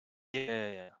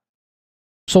Yeah.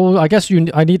 So I guess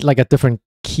I need like a different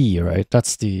key, right?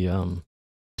 That's the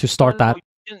to start No, that. you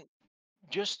can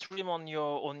just stream on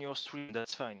your stream.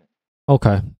 That's fine.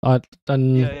 Okay.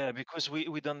 Then Yeah, because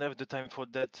we don't have the time for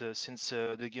that since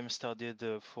the game started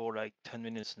for like 10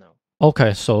 minutes now.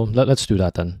 okay. So let's do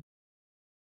that then.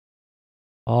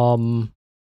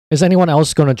 Is anyone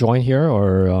else gonna join here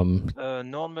or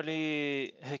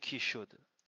Normally Heki should.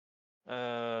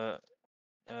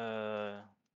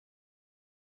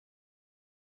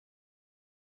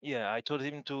 Yeah, I told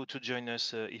him to join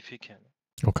us if he can.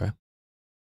 Okay.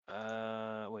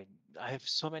 Wait, I have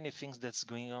so many things that's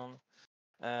going on.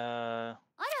 Yeah.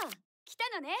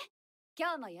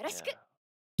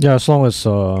 Yeah, as long as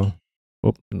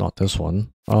not this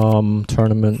one.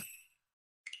 Tournament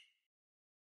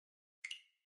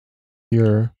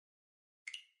here.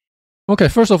 Okay,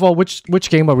 first of all, which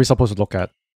game are we supposed to look at?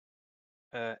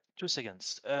 2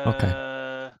 seconds.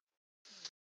 Okay.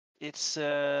 It's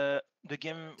the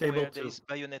game Table where there 2. is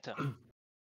Bayonetta.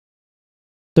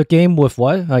 The game with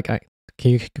what? Like,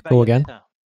 can you go again? Bayonetta.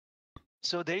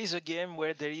 So there is a game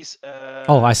where there is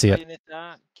Oh, I see it.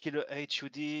 Bayonetta, Killer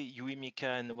HUD, Yui Mika,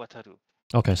 and Wataru.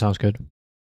 Okay, sounds good.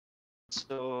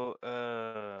 So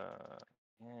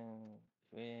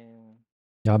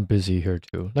Yeah, I'm busy here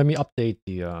too. Let me update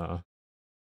the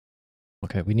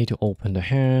okay, we need to open the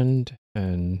hand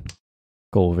and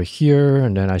go over here,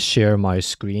 and then I share my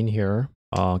screen here.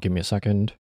 Give me a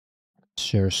second.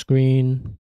 Share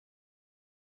screen.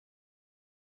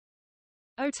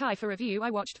 Oh, Ty, for review, I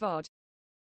watched VOD.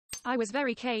 I was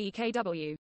very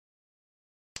KEKW.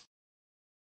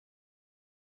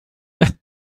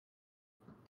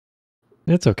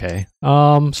 It's okay.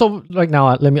 So right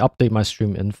now, let me update my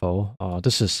stream info.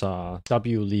 This is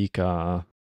W League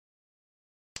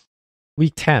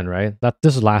week 10, right?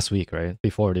 This is last week, right?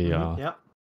 Before the Yeah.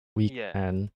 week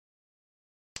 10.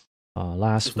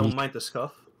 Last Just week. don't mind the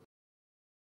scuff.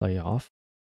 Playoff.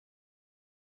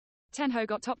 Tenho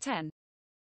got top 10.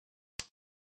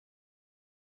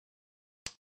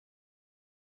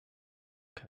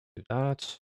 Okay, do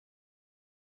that.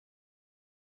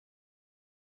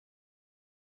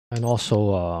 And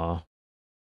also,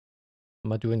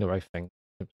 am I doing the right thing?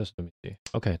 Just let me see.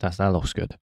 Okay, that looks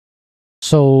good.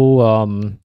 So,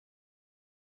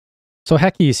 so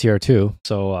Heki is here too.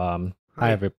 So,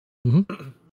 hi everybody.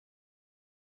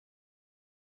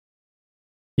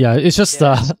 Yeah, it's just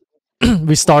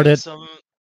we started.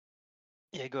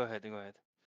 Yeah, go ahead.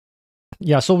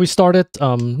 Yeah, so we started.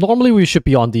 Normally we should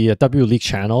be on the W League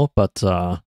channel, but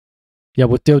yeah,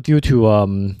 due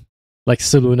to like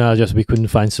Seluna, just we couldn't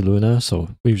find Seluna, so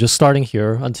we're just starting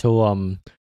here until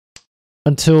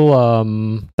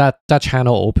that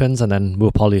channel opens, and then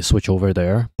we'll probably switch over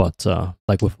there. But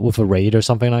like with a raid or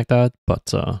something like that.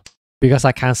 But because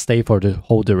I can't stay for the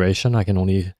whole duration, I can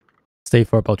only stay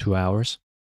for about 2 hours.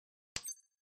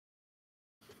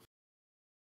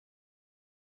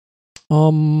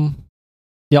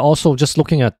 Yeah. Also, just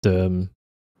looking at the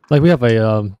like we have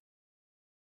a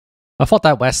I thought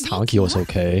that West Hanky was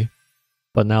okay,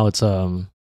 but now it's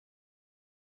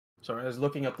Sorry, I was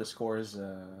looking up the scores,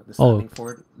 the standing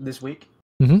for this week.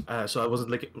 So I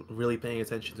wasn't really paying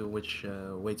attention to which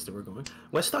weights they were going.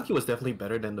 West Hanky was definitely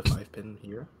better than the 5-pin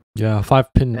here. Yeah,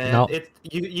 5-pin and now.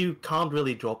 You can't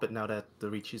really drop it now that the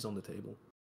reach is on the table.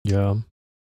 Yeah.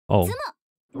 Oh.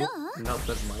 No,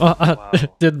 that's mine. Wow.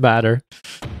 It didn't matter.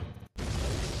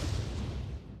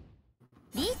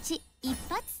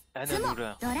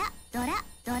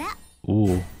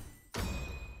 Ooh.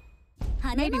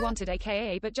 Maybe wanted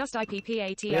AKA, but just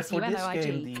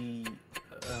IPPATSUMOIG.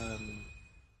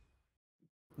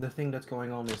 The thing that's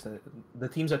going on is that the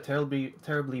teams are terribly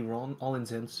wrong, all in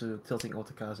Zensu, Tilting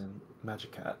Otakaze, and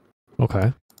Magic Cat.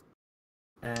 Okay.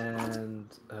 And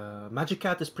Magic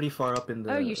Cat is pretty far up in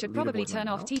the. Oh, you should probably turn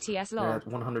off TTS log. At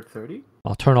 130.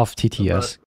 I'll turn off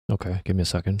TTS. Okay, give me a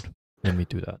second. Let me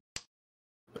do that.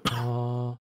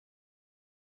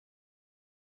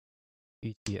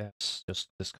 TTS, just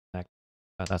disconnect.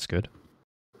 That's good.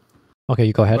 Okay,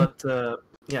 you go ahead. But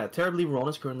yeah, Terribly Wrong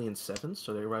is currently in 7th,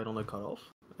 so they're right on the cutoff.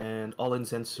 And All in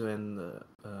Zensu and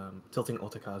Tilting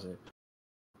Otakaze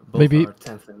both are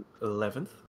 10th and 11th.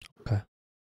 Okay.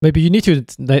 Maybe you need to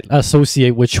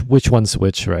associate which one's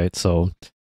which, right? So,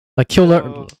 like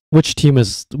Killer, which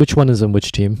one is in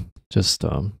which team? Just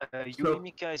Yui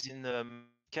Mika is in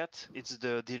Cat. It's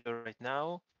the dealer right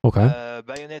now. Okay.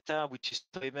 Bayonetta, which is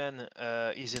Toyman,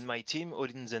 is in my team.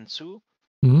 Odin Zensu.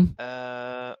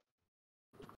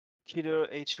 Killer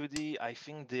HUD, I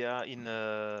think they are in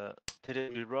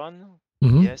Terribly Run.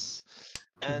 Yes.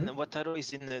 And Wataru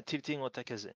is in Tilting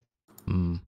Otakaze.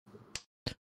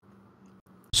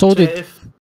 So did if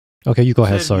okay, you go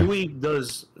ahead. if Sorry.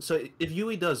 if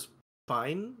Yui does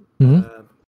fine, Mhm.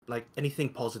 like anything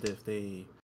positive, they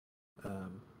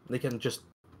can just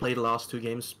play the last 2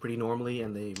 games pretty normally,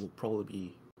 and they will probably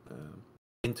be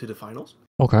into the finals.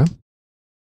 Okay.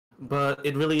 But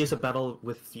it really is a battle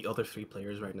with the other 3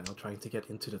 players right now, trying to get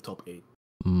into the top 8.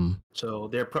 So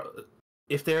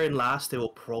if they're in last, they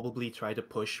will probably try to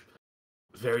push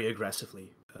very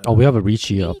aggressively. Oh, we have a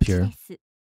Ricci up here.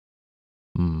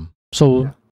 So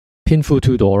Yeah. Pinfu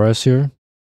 2 Doras here.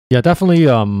 Yeah, definitely.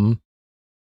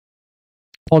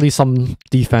 Probably some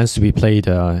defense to be played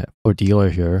for dealer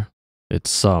here. It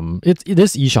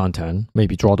is Ishan 10.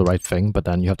 Maybe draw the right thing, but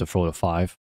then you have to throw the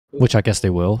 5, which I guess they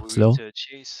will still.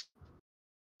 Chase.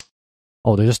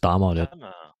 Oh, they just damaed it.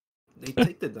 Dama. They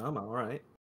take the Dama, alright.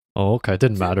 Oh, okay.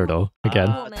 Didn't matter though. Again,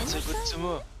 That's a good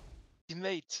sumo.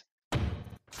 Teammate.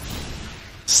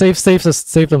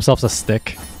 save themselves a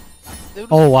stick.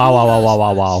 Oh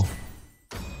wow.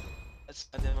 That's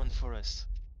a demon for us.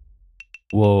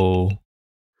 Whoa.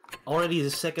 Already the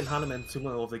second Hanuman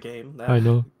sumo of the game. I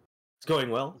know. It's going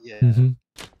well. Yeah.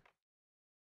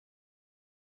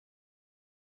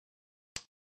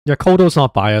 Yeah, Kodo's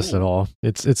not biased at all.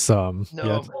 It's No.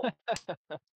 yeah.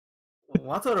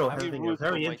 Wataru Very having a rude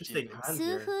very for my interesting teammates.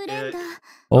 hand here.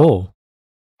 Oh.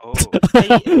 Oh.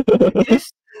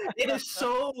 It is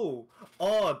so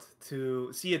odd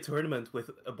to see a tournament with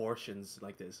abortions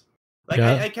like this. Like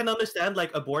Yeah. I can understand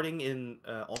like aborting in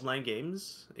online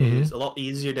games is a lot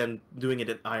easier than doing it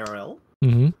in IRL,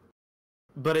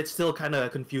 but it's still kind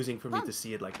of confusing for me to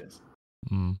see it like this.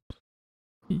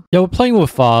 Yeah, we're playing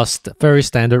with very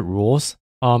standard rules.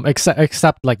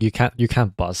 Except like you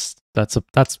can't bust.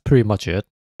 That's pretty much it.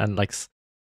 And like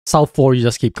South 4, you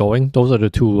just keep going. Those are the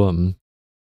 2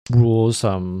 rules.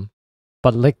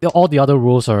 But like all the other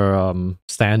rules are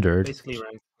standard. Basically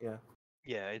ranked, yeah.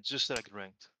 Yeah, it's just like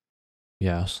ranked.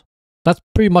 Yes. That's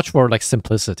pretty much for like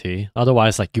simplicity.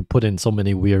 Otherwise, like you put in so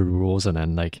many weird rules and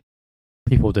then like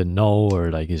people didn't know,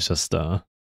 or like it's just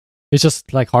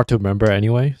like hard to remember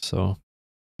anyway. So.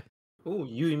 Oh,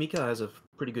 Yui Mika has a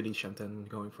pretty good Ishan 10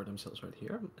 going for themselves right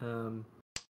here.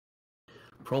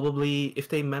 Probably if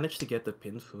they manage to get the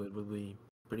Pinfu, it would be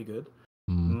pretty good.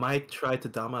 Might try to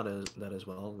Dama that as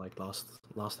well, like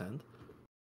last hand.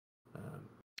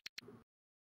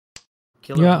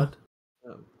 Killer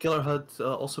HUD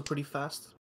also pretty fast.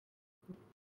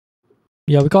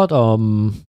 Yeah, we got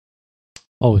oh,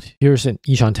 here's an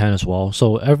Ishan 10 as well.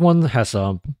 So everyone has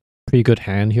a pretty good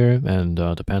hand here, and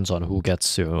depends on who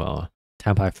gets to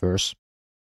Tenpai first.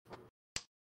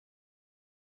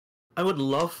 I would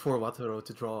love for Wataru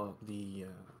to draw the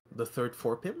third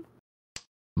 4-pin.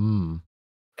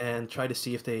 And try to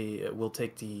see if they will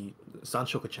take the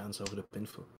Sanshoku chance over the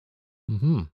Pinfu.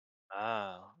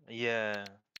 Yeah.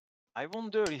 I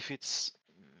wonder if it's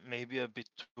maybe a bit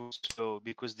too slow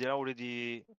because they're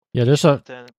already. Yeah, there's a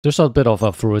bit of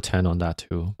a Furu 10 on that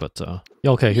too, but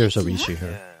yeah, okay, here's a Ricci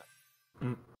here.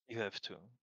 Yeah. You have to.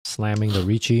 Slamming the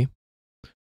Ricci.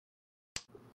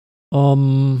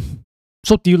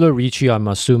 So dealer Ricci, I'm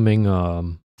assuming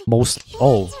most.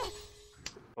 Oh,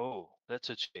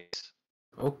 that's a chase.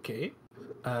 Okay.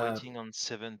 Waiting on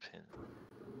 7-pin.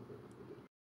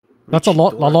 That's a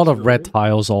lot of red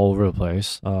tiles all over the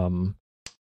place.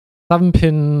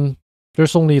 7-pin.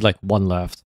 There's only like 1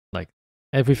 left. Like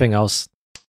everything else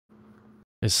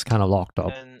is kind of locked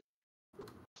up. And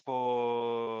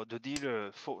for the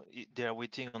dealer, they are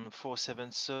waiting on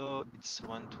 4-7, so it's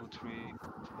 1, 2, 3,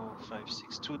 4, 5,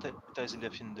 6. 2 tiles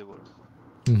left in the world.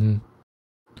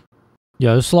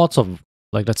 Yeah, there's lots of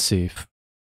like. Let's see.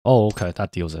 Oh, okay,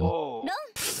 that deals in. Oh,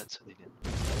 that's a deal.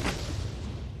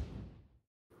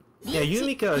 Yeah,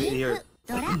 Yumika here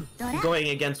going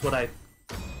against what I'm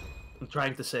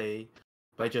trying to say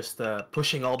by just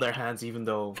pushing all their hands, even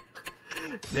though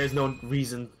there's no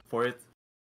reason for it.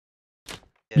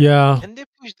 Yeah. And they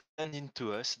push the hand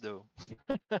into us, though.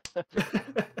 But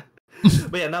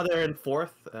yeah, now they're in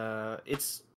 4th.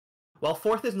 While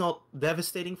 4th is not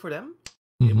devastating for them,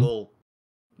 it will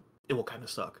kind of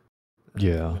suck.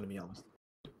 Yeah. I'm gonna be honest.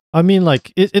 I mean,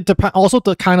 like it also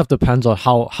kind of depends on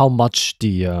how much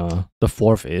the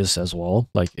 4th is as well.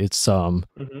 Like it's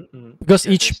because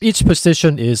each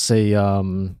position is a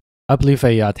I believe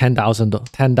a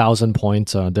 10,000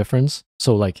 point difference.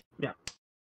 So like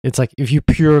it's like if you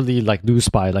purely like lose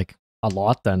by like a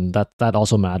lot, then that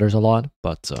also matters a lot.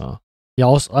 But yeah,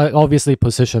 also obviously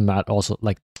position also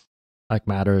like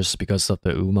matters because of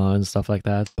the UMA and stuff like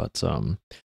that. But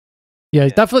yeah,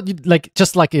 definitely, like,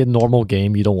 just like in normal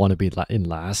game, you don't want to be in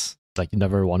last. Like, you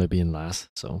never want to be in last,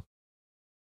 so.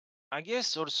 I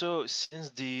guess also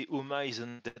since the UMA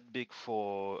isn't that big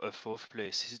for a 4th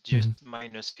place, it's just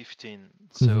minus 15.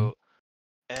 So,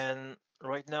 and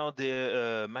right now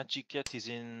the Magic Cat is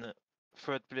in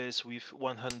 3rd place with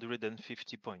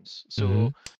 150 points.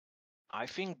 So I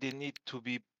think they need to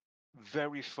be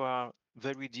very far,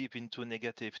 very deep into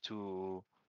negative to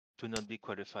not be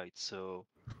qualified. So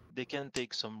they can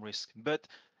take some risk. But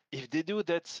if they do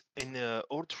that in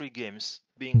all 3 games,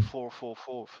 being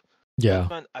 4-4-4, yeah,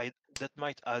 that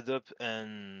might add up,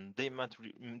 and they might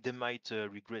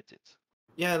regret it.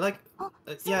 Yeah, like,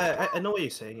 yeah, I know what you're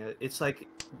saying. It's like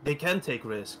they can take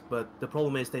risks, but the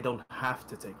problem is they don't have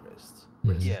to take risks.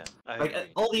 Yeah,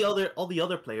 like all the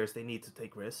other players, they need to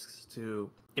take risks to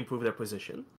improve their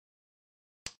position.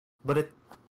 But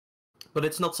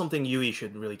it's not something UE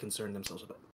should really concern themselves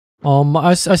about.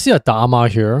 I see a Dama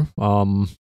here. All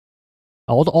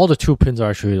the 2 pins are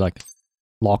actually like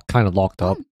kind of locked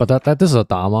up, but this is a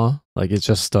Dama. Like it's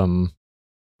just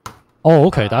Oh,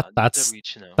 okay. That's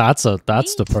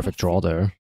the perfect draw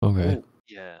there. Okay. Ooh.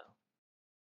 Yeah.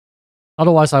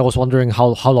 Otherwise, I was wondering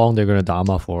how long they're gonna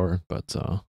Dama for, but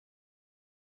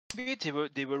maybe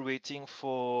they were waiting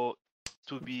for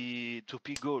to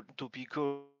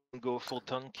go for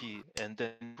Tonki and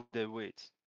then put their weight.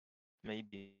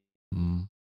 Maybe.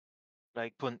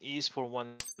 Like pawn east for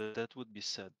 1, but that would be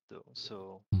sad though.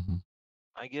 So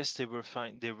I guess they were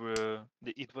fine.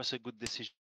 It was a good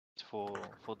decision for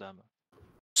Dama.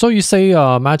 So you say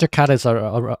Magic Cat is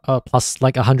plus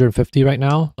like 150 right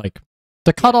now? Like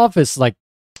the cutoff is like,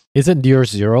 is it near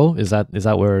 0? Is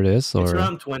that where it is? Or? It's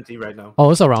around 20 right now.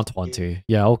 Oh, it's around 20.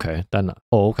 Yeah, okay. Then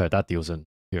okay, that deals in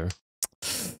here.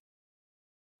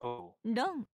 Oh.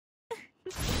 No.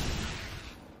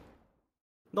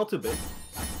 Not too big.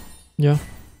 Yeah.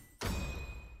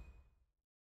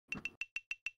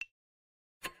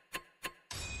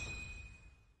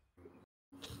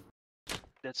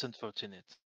 That's unfortunate.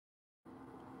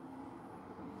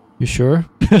 You sure?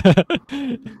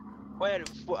 Well,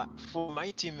 for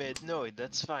my teammate, no,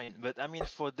 that's fine. But I mean,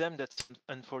 for them, that's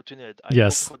unfortunate. I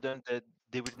hope for them that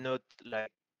they will not like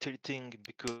tilting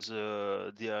because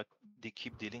they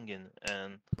keep dealing in,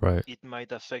 and it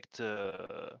might affect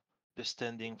the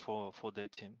standing for their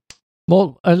team.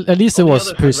 Well, at least it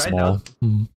was pretty small.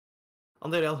 On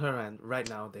the other hand, right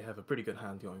now they have a pretty good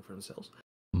hand going for themselves.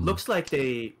 Looks like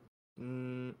they.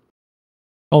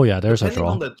 Oh yeah, there's a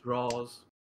draw. On the draws.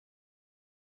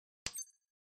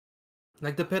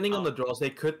 Like depending on the draws,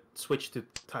 they could switch to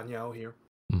Tanyao here.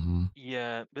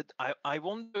 Yeah, but I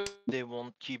wonder if they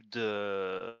won't keep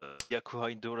the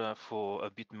Yakuhai Dora for a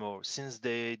bit more, since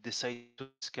they decided to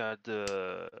discard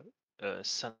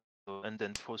Santo and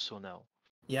then Foso now.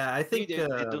 Yeah, I think they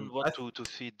don't want to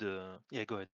feed the. Yeah,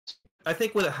 go ahead. I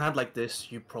think with a hand like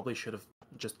this, you probably should have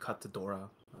just cut the Dora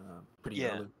pretty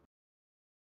early.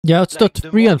 Yeah, it's like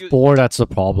the 3 and 4 that's the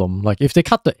problem. Like if they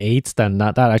cut the 8s, then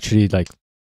that actually like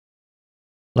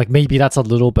maybe that's a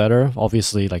little better.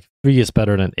 Obviously, like 3 is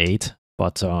better than 8,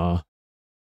 but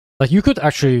like you could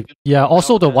actually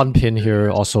also the 1 pin here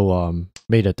also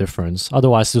made a difference.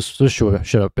 Otherwise, this should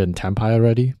have been Tenpai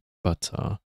already. But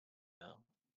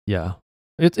yeah,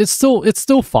 it's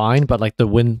still fine. But like the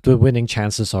winning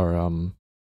chances are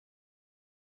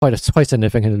quite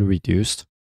significantly reduced.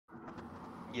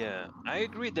 Yeah, I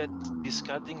agree that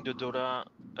discarding the Dora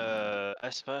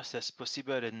as fast as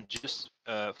possible and just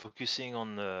focusing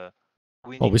on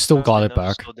winning. Oh, we still got it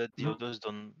back. So that the others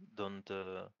don't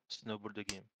snowball the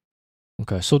game.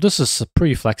 Okay, so this is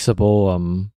pretty flexible.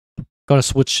 Gonna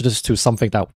switch this to something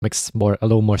that makes a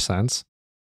little more sense.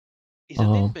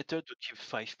 Isn't it better to keep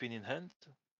 5 pin in hand?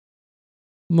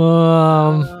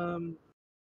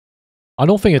 I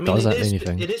don't think it does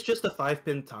anything. It is just a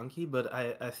 5-pin Tanki, but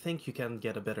I think you can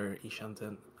get a better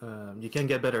Ishanten. You can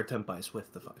get better Tenpais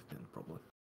with the 5-pin, probably.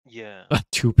 Yeah.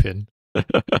 2-pin.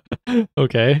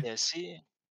 Okay. Yeah, see?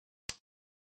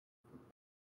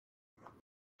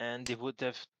 And they would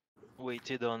have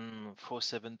waited on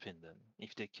 4-7 pin then,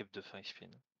 if they kept the 5-pin.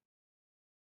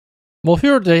 Well,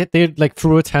 here they like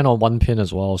threw a 10 on 1 pin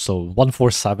as well, so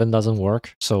 1-4-7 doesn't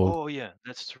work. So oh yeah,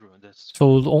 that's true.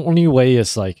 So the only way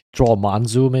is like draw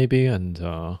Manzu maybe, and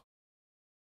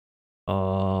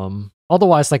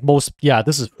otherwise like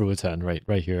this is through a 10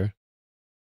 right here.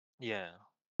 Yeah.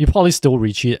 You probably still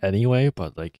reach it anyway,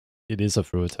 but like it is a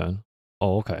through a 10.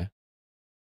 Oh, okay.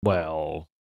 Well,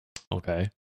 okay.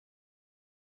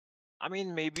 I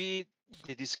mean, maybe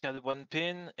they discard 1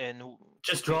 pin and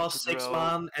just draw 6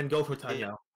 man and go for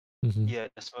Tanyao. Yeah,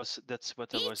 that's what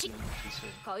I was going to say.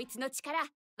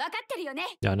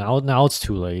 Yeah, now it's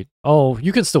too late. Oh,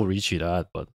 you can still reach that,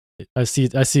 but I see.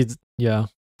 Yeah.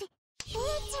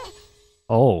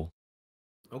 Oh.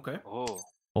 Okay. Oh.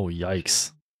 Oh,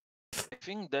 yikes. Okay. I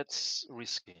think that's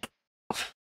risky.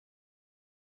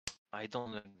 I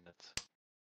don't like that.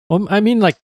 I mean,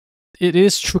 like, it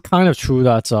is kind of true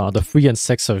that the 3 and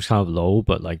 6 are kind of low,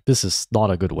 but like this is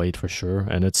not a good weight for sure,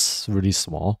 and it's really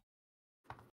small.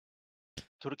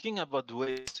 Talking about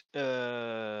weight,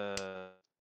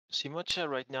 Simocha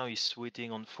right now is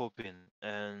waiting on 4-pin,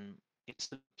 and it's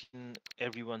looking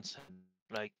everyone's hand.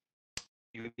 Like,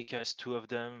 Yubika has 2 of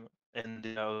them, and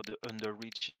they are under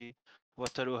Richie.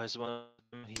 Wataru has 1 of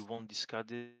them, he won't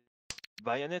discard it.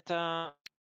 Bayonetta...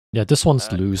 Yeah, this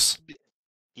one's loose.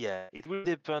 Yeah, it will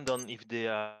depend on if they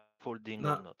are folding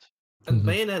or not. And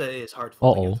Bayonetta is hard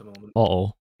folding at the moment.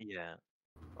 Uh-oh. Yeah.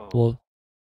 Well,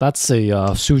 that's a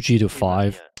Suji to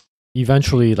 5. Yeah.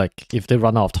 Eventually, like, if they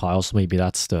run out of tiles, maybe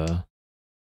that's the...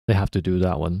 They have to do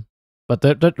that one. But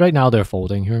right now they're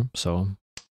folding here, so...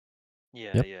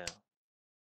 Yeah, yep. Yeah.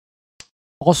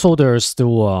 Also, there's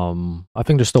still, I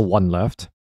think there's still 1 left.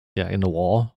 Yeah, in the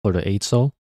wall for the 8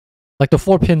 so. Like, the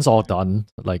 4 pins all done.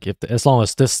 Like, as long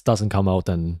as this doesn't come out,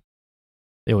 then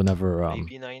it will never...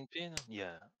 Maybe 9 pin?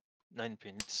 Yeah. 9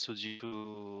 pin. It's Suji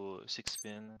to 6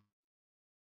 pin.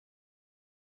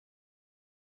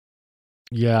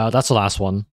 Yeah, that's the last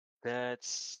one.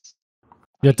 That's...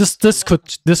 Yeah, this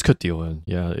could deal in.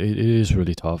 Yeah, it is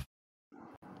really tough.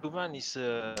 2-man is...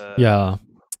 Yeah.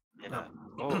 Yeah.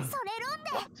 Oh.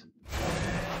 What?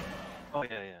 Oh,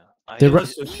 yeah. I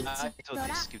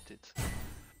totally skipped it.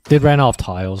 They ran out of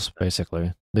tiles,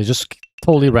 basically. They just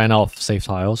totally ran out of safe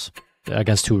tiles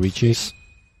against 2 Richies.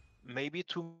 Maybe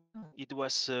 2... It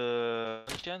was a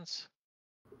chance.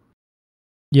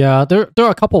 Yeah, there are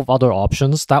a couple of other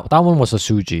options. That one was a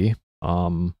Suji.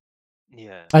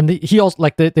 Yeah. And he also,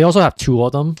 like, they also have 2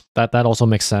 of them. That also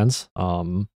makes sense.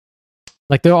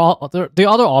 Like, the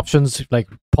other options, like,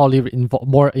 probably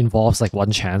more involves like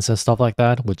 1 chance and stuff like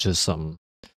that, which is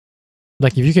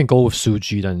like, if you can go with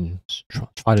Suji, then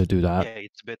try to do that. Yeah,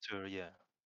 it's better. Yeah.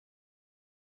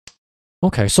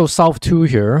 Okay, so South 2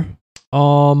 here.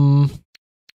 Yeah,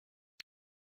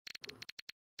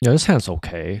 this hand's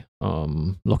okay.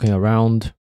 Looking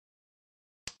around.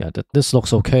 Yeah, this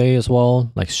looks okay as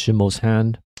well. Like Shimo's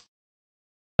hand.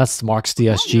 That's Mark's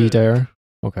DSG there.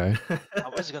 Okay. I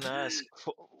was gonna ask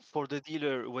for the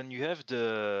dealer, when you have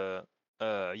the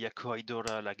Yaku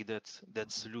Aidora like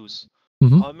that's loose.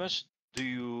 How much do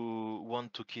you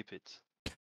want to keep it?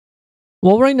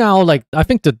 Well, right now, like, I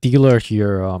think the dealer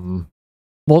here,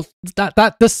 well,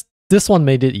 this one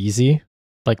made it easy.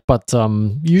 Like, but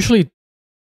usually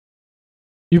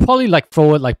you probably like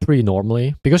throw it like pretty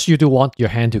normally because you do want your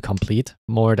hand to complete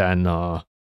more than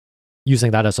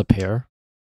using that as a pair.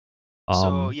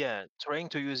 So yeah, trying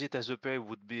to use it as a pair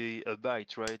would be a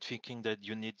bite, right? Thinking that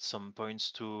you need some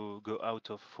points to go out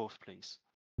of 4th place.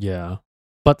 Yeah,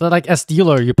 but like as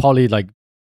dealer, you probably like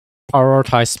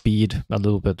prioritize speed a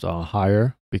little bit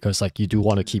higher because like you do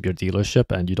want to keep your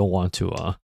dealership and you don't want to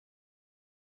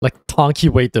like Tonki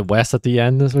wait the West at the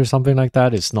end or something like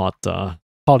that. It's not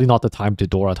probably not the time to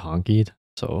Dora Tonki.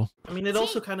 So I mean, it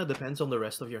also kind of depends on the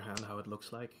rest of your hand, how it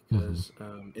looks like. Because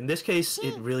in this case,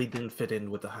 it really didn't fit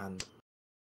in with the hand.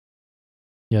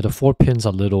 Yeah, the 4 pins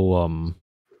a little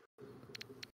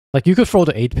like you could throw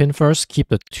the 8 pin first, keep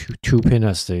the 2 pin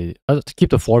as the keep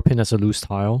the 4 pin as a loose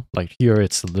tile. Like here,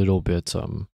 it's a little bit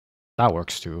that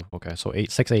works too. Okay, so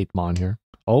 6-8 mon here.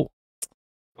 Oh,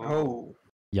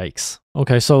 yikes.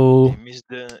 Okay, so they missed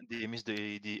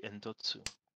the Entotsu.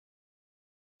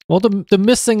 Well, the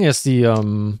missing is the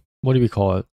what do we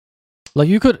call it? Like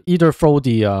you could either throw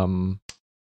the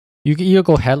you can either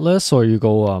go headless or you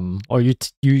go or you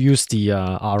use the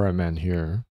RMN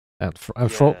here and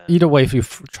throw. Either way, if you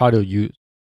try to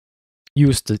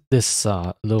use this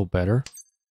a little better.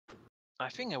 I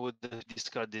think I would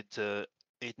discard it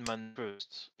 8-man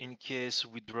first in case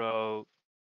we draw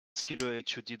Kilo H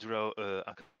should draw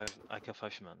Aka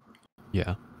 5-man.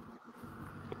 Yeah.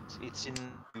 It's in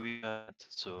that,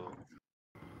 so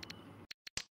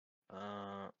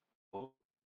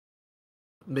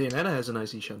Bayonetta has an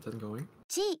IC Shanten going.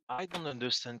 I don't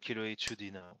understand Kilo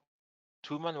HUD now.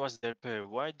 2-man was their pair.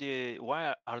 Why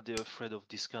are they afraid of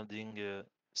discarding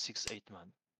 6-8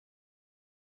 man?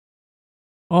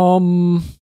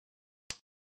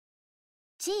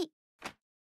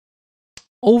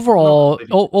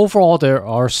 Overall, there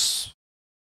are.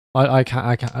 I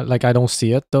can't like I don't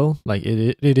see it though. Like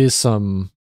it is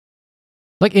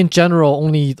like in general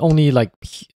only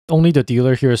the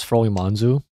dealer here is throwing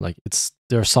Manzu. Like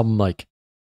there's some like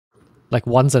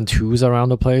 1s and 2s around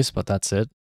the place, but that's it.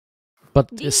 But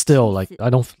it's still like I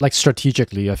don't like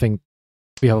strategically. I think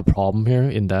we have a problem here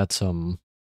in that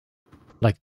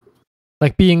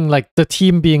like being like the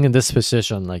team being in this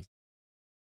position, like,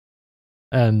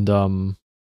 and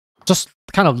just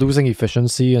kind of losing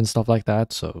efficiency and stuff like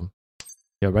that. So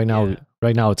yeah, right now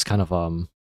it's kind of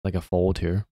like a fold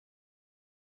here.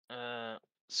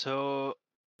 So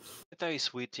Meta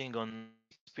is waiting on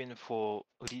spin for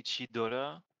Ricci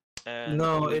Dollar, and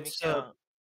no, Uemika...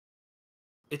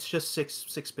 it's just six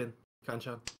spin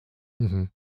Kanchan. Mm-hmm.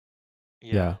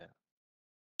 Yeah.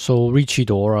 So Ricci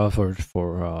Dora for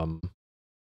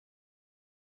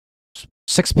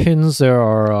 6 pins. There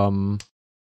are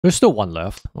there's still one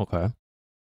left. Okay.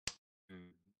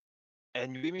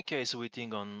 And Uemika is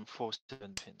waiting on 4-7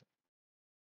 pin.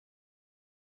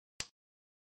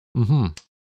 Mm-hmm.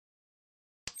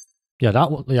 Yeah,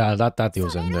 that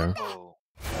deal's in there. Oh.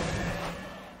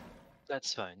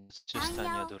 That's fine. It's just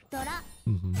Tanya Dora.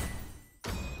 Mm-hmm.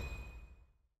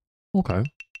 Okay.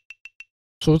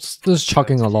 So it's just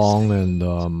chugging along and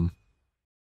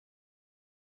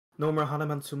no more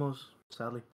Hanuman Sumos,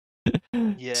 sadly.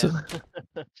 Yeah. So,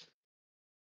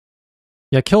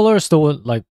 yeah, Killer is still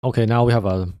like okay, now we have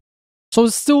a so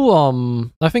it's still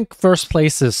I think first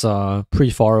place is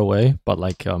pretty far away, but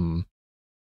like and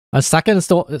second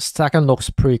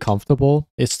looks pretty comfortable.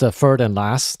 It's the third and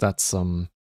last that's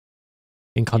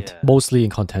mostly in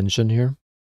contention here.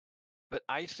 But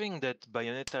I think that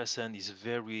Bayonetta-san is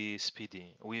very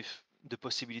speedy with the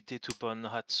possibility to pawn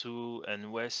Hatsu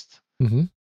and West. Mm-hmm.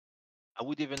 I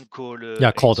would even call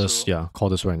call this. Yeah, call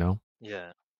this right now.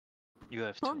 Yeah, you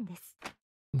have to.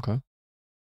 Okay.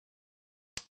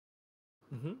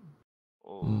 Mm-hmm.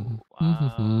 Oh,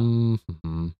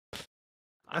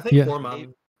 I think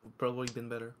 4-man would probably been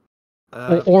better.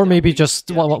 Or maybe just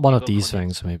one of these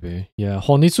things, maybe. Yeah,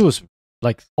 Honitsu is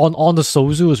like on the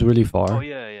Sozu is really far. Oh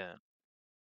yeah.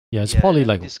 Yeah, it's probably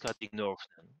like discarding North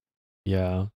then.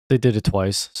 Yeah, they did it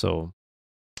twice, so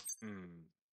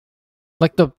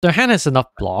like the hand has enough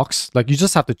blocks. Like you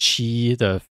just have to chi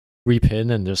the repin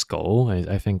and just go.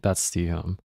 I think that's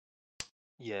the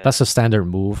that's a standard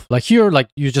move. Like here, like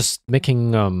you're just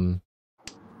making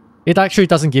it actually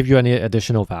doesn't give you any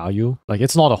additional value. Like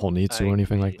it's not a Honitsu or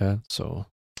anything like that. So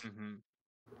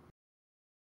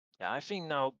yeah, I think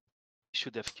now you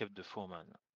should have kept the 4-man.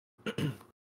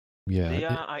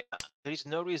 Yeah. There is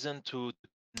no reason to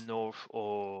north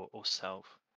or south.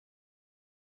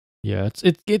 Yeah,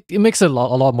 it makes it a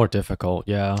lot more difficult.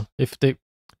 Yeah, if they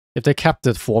kept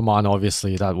it 4-man,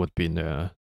 obviously that would be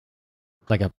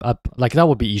like like that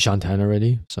would be Ishan 10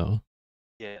 already. So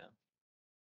yeah,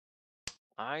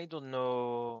 I don't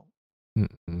know.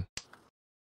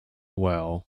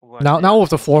 Well, now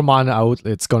with the 4-man out,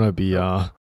 it's gonna be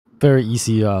very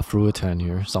easy through 10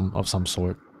 here, of some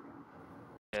sort.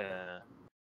 Yeah.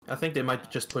 I think they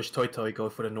might just push Toy Toy, go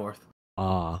for the north.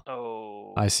 Ah.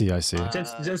 Oh. I see.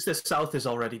 Since the south is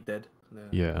already dead.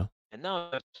 Yeah. And now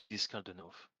I have to discard the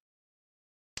north.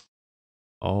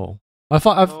 Oh. I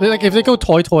thought like if they go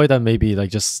Toy Toy, then maybe like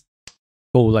just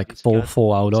go like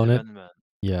full out on it.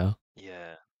 Yeah.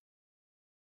 Yeah.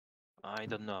 I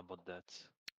don't know about that.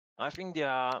 I think they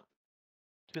are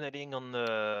tunneling on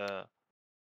the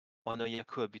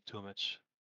Yaku a bit too much.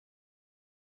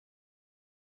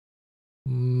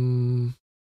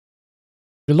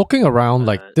 You're looking around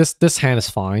like this hand is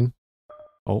fine.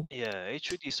 Oh. Yeah,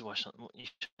 HUD is Washington.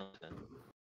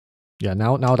 Yeah,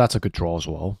 now that's a good draw as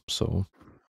well. So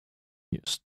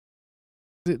yes.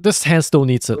 This hand still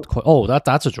needs it. Oh,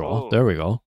 that's a draw. Oh. There we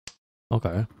go.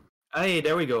 Okay. Hey,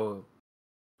 there we go.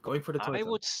 Going for the Toy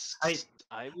Toy.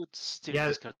 I would still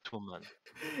discard 2-man.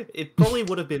 It probably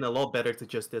would have been a lot better to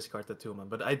just discard the 2-man,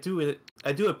 but I do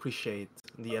appreciate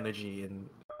the energy in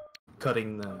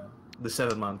cutting the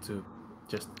 7-man to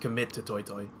just commit to Toy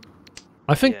Toy.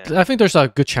 I think there's a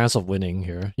good chance of winning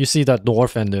here. You see that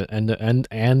North and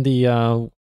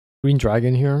the Green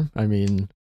Dragon here. I mean,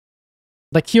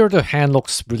 like here the hand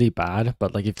looks really bad,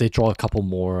 but like if they draw a couple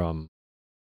more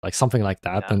like something like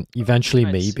that, then eventually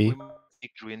maybe.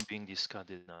 Green being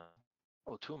discarded now.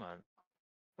 Oh, 2-man.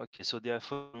 Okay, so they are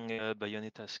following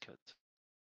Bayonetta's cut.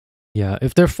 Yeah,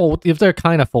 if they're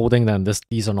kind of folding, then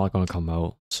these are not going to come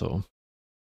out. So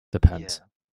depends. Yeah.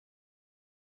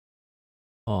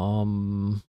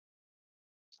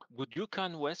 Would you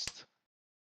Khan West?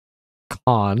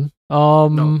 Khan?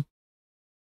 No.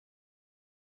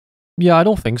 Yeah, I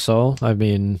don't think so. I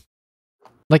mean,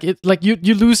 like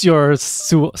you lose your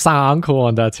uncle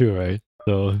on that too, right?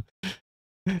 So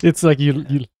it's like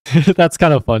you that's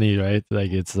kind of funny, right?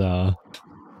 Like it's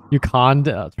you can't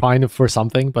trying for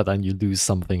something, but then you lose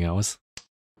something else.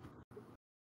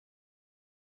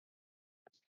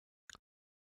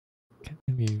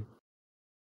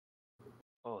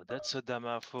 Oh, that's a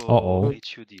Dama for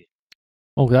HUD.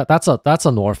 Oh, that's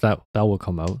a North that will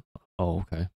come out. Oh,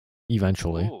 okay.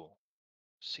 Eventually. Oh,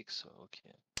 6,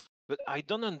 okay. But I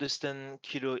don't understand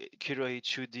Kiro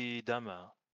HUD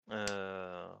Dama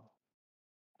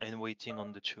and waiting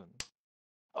on the tune.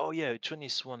 Oh yeah, tune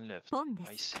is one left.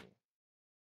 I see.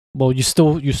 Well, you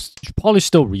probably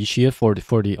still reach it for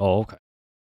the oh, okay.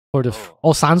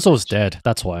 Sanso's dead.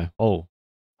 That's why. Oh.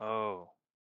 Oh,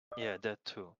 yeah, that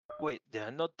too. Wait, they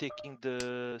are not taking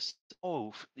the.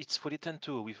 Oh, it's 4010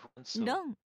 too with one so.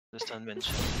 The sun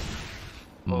mentioned.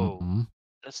 Oh,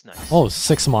 that's nice. Oh,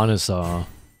 6 mana is got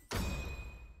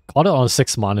it on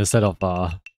 6 mana instead of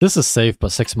this is safe,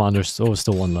 but 6 mana there's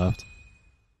still one left.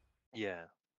 Yeah.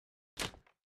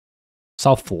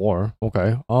 South 4.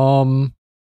 Okay.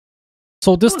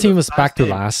 So this team is back to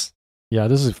last. Yeah,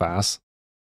 this is fast.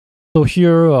 So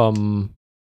here,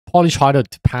 probably try to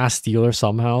pass dealer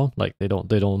somehow. Like they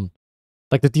don't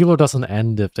like the dealer doesn't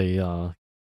end if they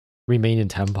remain in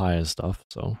Tempai and stuff.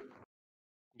 So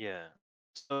yeah.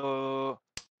 So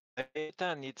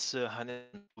Aeta needs Hanen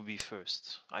to be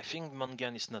first. I think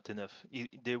Mangan is not enough.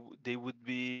 They would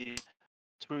be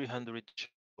 300.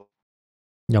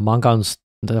 Yeah, Mangan's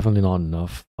definitely not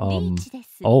enough. Oh.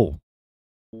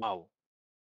 Wow.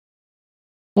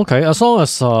 Okay, as long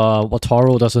as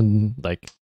Wataru doesn't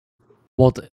like.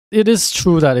 Well, it is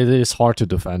true that it is hard to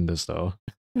defend this though.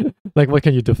 Like, what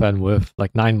can you defend with?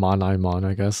 Like 9 mana,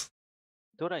 I guess.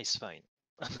 Dora is fine.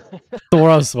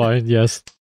 Dora's fine, yes.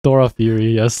 Dora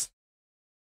Fury, yes.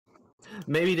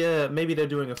 Maybe they're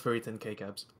doing a furry 10k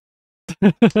caps.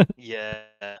 Yeah.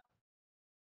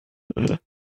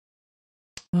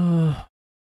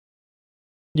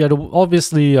 Yeah,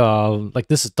 obviously, like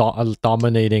this is a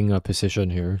dominating position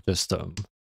here. Just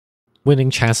winning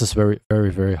chances very,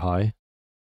 very, very high.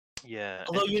 Yeah.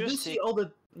 Although you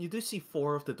do see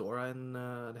 4 of the Dora in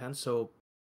hand, so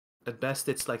at best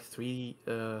it's like 3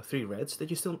 reds that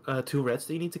you still 2 reds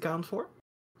that you need to count for,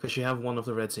 because you have one of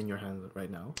the reds in your hand right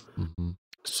now.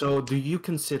 So do you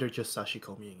consider just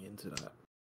Sashikomiing into that?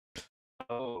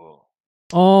 Oh.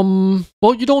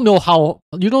 Well, you don't know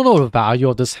the value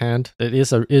of this hand. It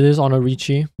is on a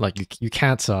Ricci. Like you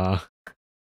can't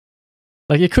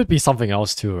like it could be something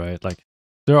else too, right? Like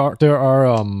there are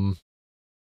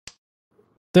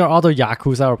other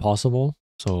Yakus that are possible.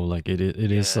 So like it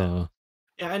is Yeah,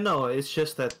 I know. It's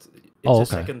just that it's a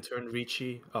second turn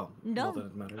Ricci. Oh, no. not that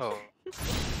it matters. Oh.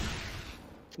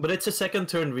 But it's a second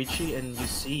turn Ricci, and you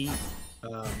see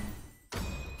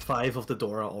 5 of the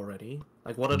Dora already.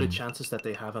 Like, what are the chances that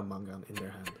they have a Mangan in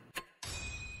their hand?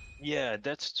 Yeah,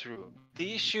 that's true.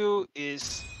 The issue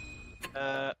is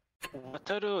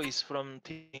Wataru is from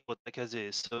Team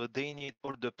Otakaze, so they need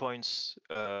all the points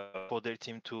for their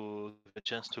team to have a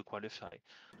chance to qualify.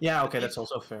 Yeah, okay, that's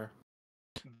also fair.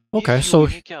 Okay, if so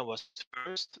Mika was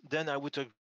first, then I would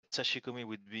agree Sashikomi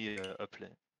would be a play.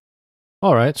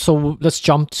 All right, so let's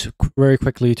jump very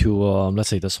quickly to let's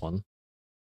say this one.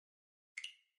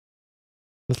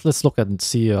 Let's look and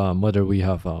see whether we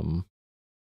have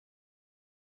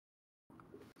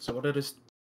So what are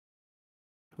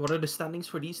the standings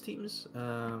for these teams?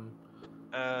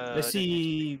 I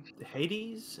see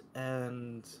Hades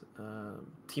and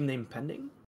team name pending.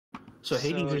 So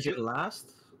Hades is in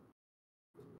last.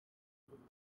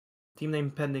 Team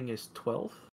name pending is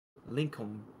 12th.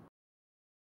 Lincoln.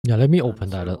 Yeah, let me open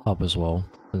that up as well.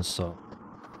 And so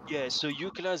yeah, so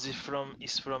Uklas is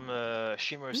from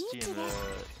Shimmer's team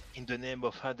in the name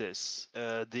of Hades.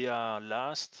 They are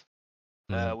last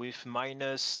with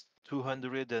minus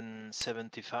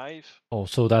 275. Oh,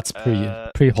 so that's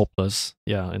pretty hopeless.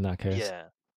 Yeah, in that case. Yeah.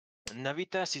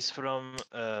 Navitas is from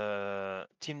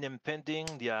team name pending.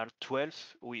 They are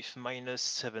 12th with minus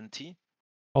 70.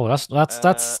 Oh,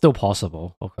 that's still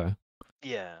possible. Okay.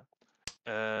 Yeah.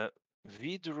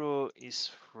 Vidro is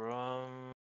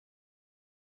from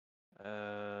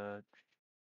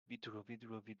Vidro.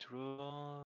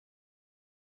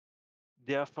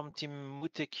 They are from team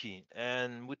Muteki,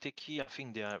 and Muteki, I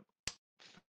think they are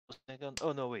second.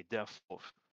 Oh no, wait, they are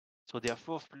fourth. So they are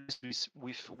fourth place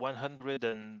with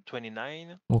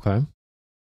 129. Okay.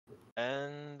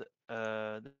 And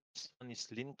this one is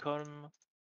Lincoln.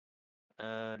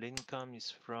 Lincoln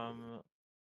is from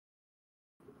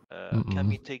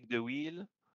Kami Take the Wheel,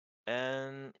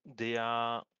 and they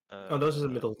are. Oh, those are the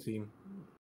middle team.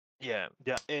 Yeah,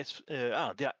 they are eighth. They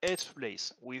are eighth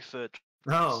place with.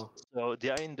 Oh. So they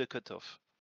are in the cutoff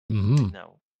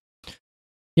now.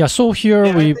 Yeah. So here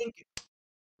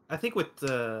I think with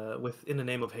in the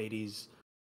name of Hades,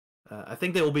 I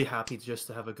think they will be happy just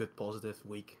to have a good positive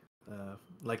week,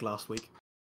 like last week.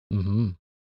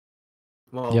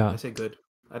 Well, yeah. I say good.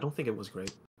 I don't think it was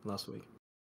great last week.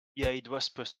 Yeah, it was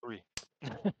 +3.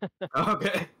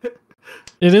 Okay.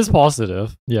 It is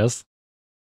positive, yes.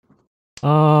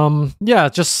 Yeah,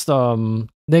 just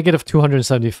negative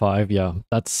 275. Yeah,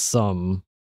 that's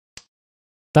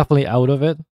definitely out of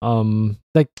it.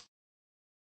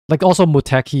 Like also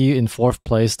Muteki in 4th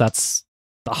place. That's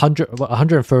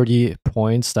 130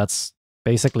 points. That's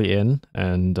basically in,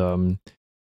 and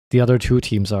the other 2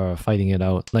 teams are fighting it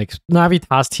out. Like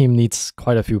Navitas team needs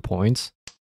quite a few points,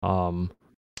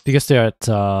 because they're at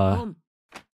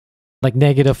like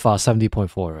negative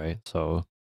 70.4, right? So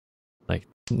like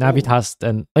Navitas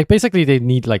and like basically they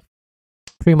need like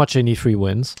pretty much they need 3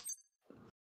 wins.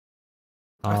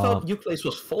 I thought UPlace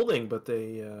was folding, but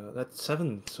they that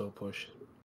 7 so push.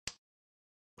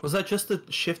 Was that just to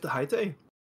shift the Haite?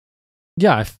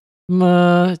 Yeah,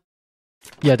 yeah,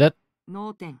 that.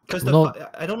 Because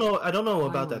I don't know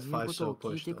about that 5 so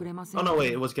push. Oh no,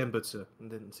 wait, it was Genbutsu. I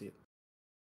didn't see it.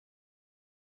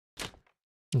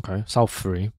 Okay, South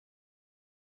 3.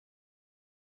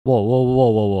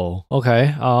 Whoa.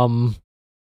 Okay,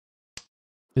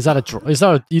 is that a draw? Is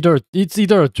that it's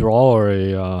either a draw or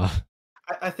a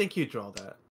I think you draw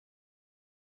that.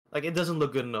 Like it doesn't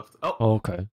look good enough. Oh.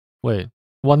 Okay. Wait.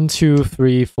 1, 2,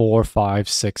 3, 4, 5,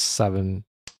 6, 7.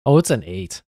 Oh, it's an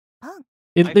 8.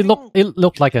 It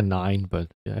looked like a 9,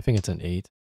 but yeah, I think it's an 8.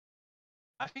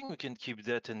 I think we can keep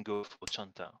that and go for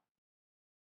Chanta.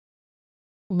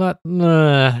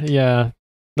 Yeah.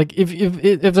 Like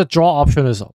if the draw option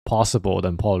is possible,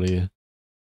 then probably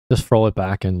just throw it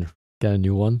back and get a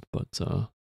new one. But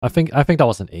I think that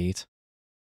was an 8.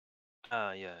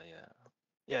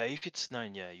 Yeah, if it's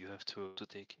 9, yeah, you have to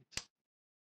take it.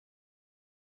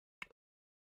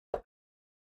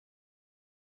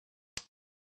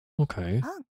 Okay.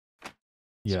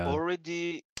 Yeah. So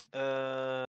already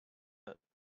 2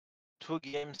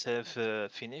 games have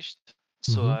finished.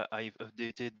 So I've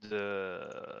updated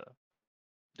the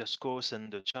scores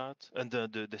and the chart and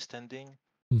the standing.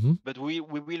 But we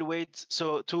will wait.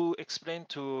 So to explain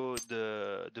to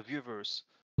the viewers.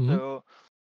 So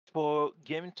for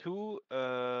game 2,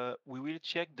 we will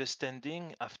check the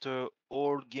standing after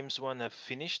all games 1 have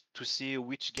finished to see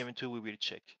which game 2 we will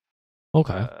check.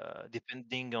 Okay.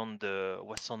 Depending on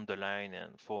what's on the line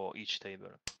and for each table.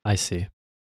 I see.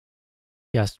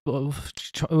 Yes,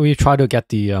 we try to get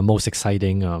the most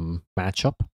exciting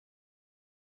matchup.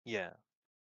 Yeah.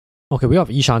 Okay, we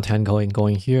have Ishan 10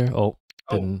 going here. Oh,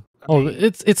 didn't.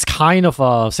 It's kind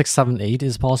of 6, 7, 8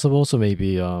 is possible. So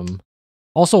maybe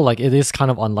also like it is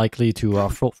kind of unlikely to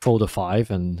throw the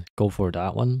 5 and go for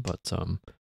that one, but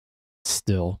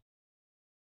still.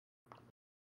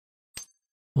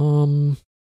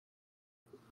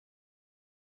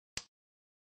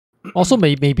 Also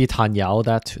maybe Tan Yao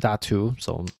that too.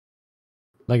 So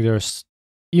like there's,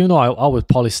 even though I would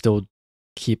probably still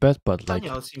keep it, but like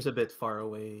Tan Yao seems a bit far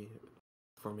away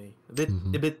for me. A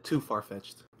bit too far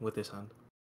fetched with this hand.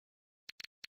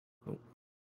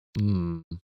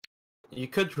 You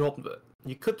could drop the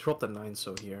 9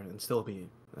 so here and still be.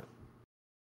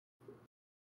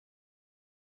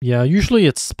 Yeah, usually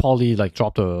it's probably like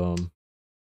drop the.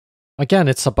 Again,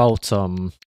 it's about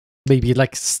maybe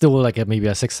like still like maybe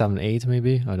a 6, 7, 8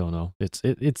 maybe. I don't know.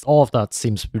 It's all of that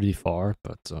seems pretty far,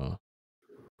 but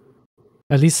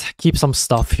at least keep some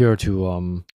stuff here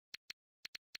to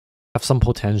have some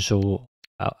potential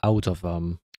out of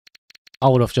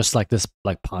just like this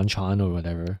like Panchan or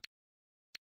whatever.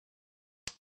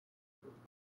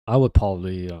 I would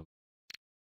probably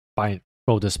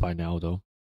throw this by now though,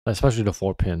 especially the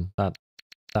 4-pin. That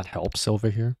helps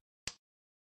over here.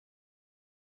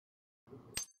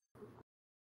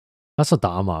 That's a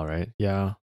Dama, right?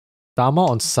 Yeah, Dama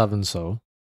on 7, so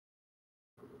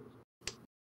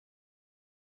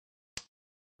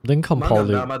Lincoln is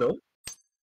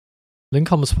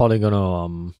probably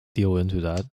gonna deal into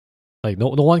that. Like no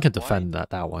one can defend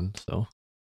that one. So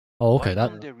okay,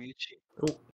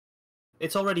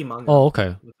 it's already manga. Oh,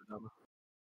 okay.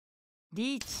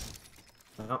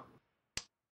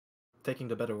 Taking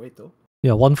the better weight though.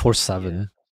 Yeah, 147. Yeah.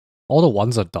 All the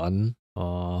ones are done.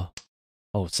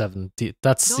 7.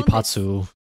 That's Zipatsu.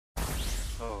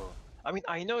 Oh, I mean,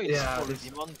 I know it's already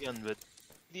Mongian, but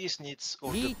this needs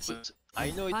all the boots.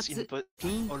 I know it's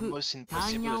almost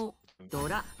impossible,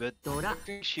 but I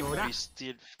think Shibuya is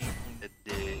still thinking that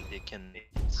they can make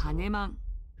it. So. I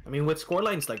mean, with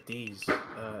scorelines like these,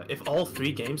 if all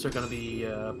 3 games are gonna be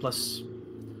plus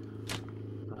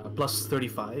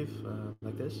 35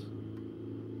 like this,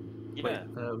 yeah,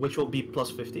 which will be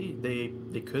plus 50,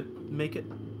 they could make it,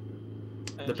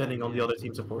 depending on the other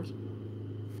teams, of course.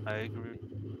 I agree.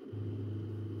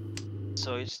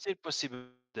 So it's still possible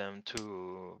for them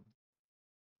to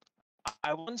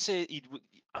I won't say it would.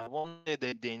 I won't say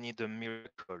that they need a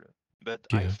miracle, but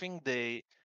Yeah. I think they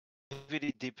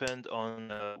really depend on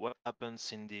what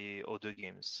happens in the other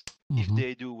games. If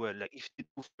they do well, like if they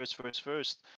do first,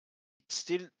 it's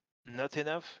still not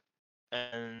enough,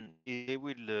 and they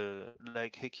will,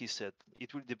 like Heki said,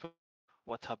 it will depend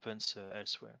what happens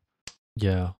elsewhere.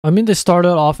 Yeah, I mean they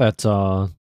started off at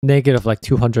negative like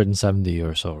 270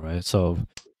 or so, right? So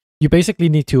you basically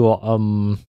need to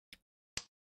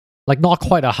like not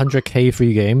quite 100k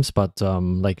free games, but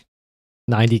like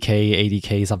 90k,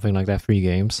 80k, something like that free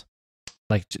games.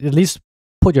 Like at least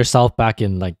put yourself back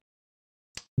in like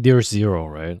near zero,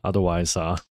 right? Otherwise,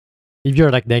 if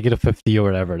you're like negative 50 or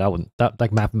whatever, that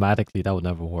like mathematically that would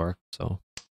never work. So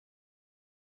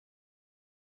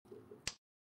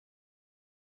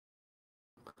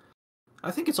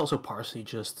I think it's also partially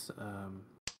just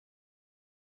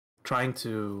trying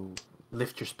to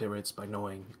lift your spirits by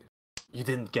knowing you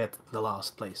didn't get the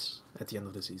last place at the end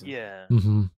of the season. Yeah.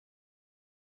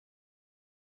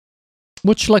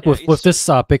 Which like with this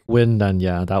big win, then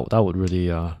yeah, that would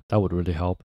really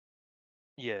help.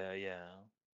 Yeah.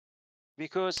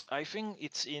 Because I think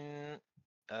it's in.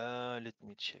 Let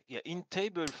me check. Yeah, in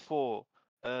table 4,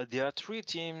 there are 3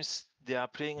 teams. They are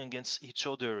playing against each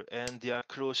other, and they are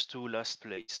close to last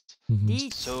place.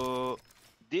 So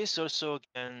this also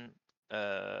can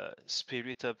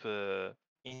spirit up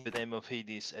in the name of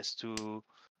Hades as to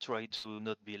try to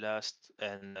not be last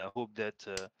and hope that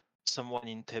someone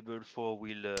in table 4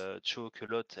 will choke a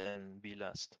lot and be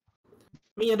last.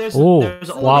 Yeah, there's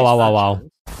wow.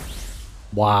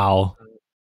 Wow.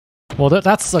 Well,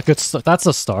 that's a good. That's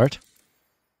a start.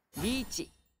 Yeah,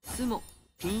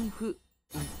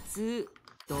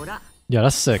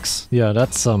 that's 6. Yeah,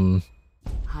 that's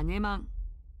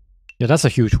yeah, that's a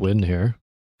huge win here.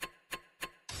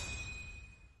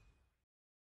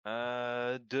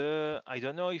 I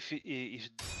don't know if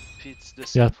it's the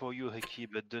same for you, Heki,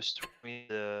 but the stream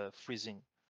is freezing.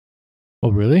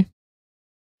 Oh, really?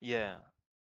 Yeah.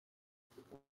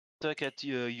 Look at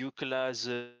Yukla's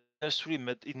stream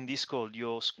in Discord.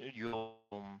 Your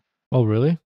oh,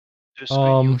 really? The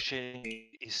screen you're sharing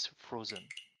is frozen.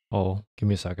 Oh, give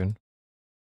me a second.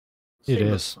 It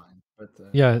is. Fine, but,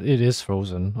 yeah, it is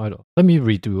frozen. Let me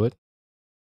redo it.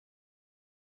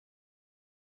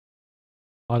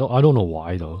 I don't know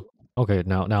why though. Okay,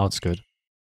 now it's good.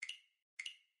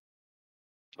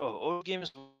 Oh, all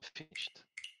games finished.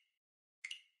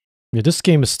 Yeah, this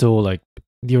game is still like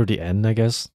near the end, I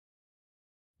guess.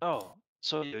 Oh,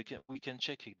 so we can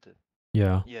check it.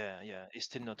 Yeah. Yeah, it's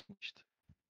still not finished.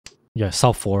 Yeah,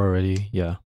 South 4 already.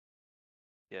 Yeah.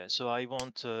 Yeah, so I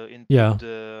won't input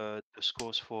the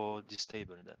scores for this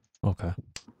table then. Okay.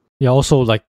 Yeah, also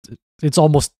like it's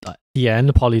almost the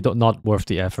end. Probably not worth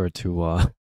the effort to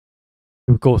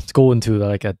go into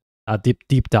like a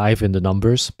deep dive in the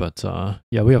numbers. But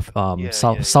yeah, we have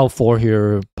South 4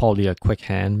 here. Probably a quick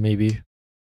hand maybe.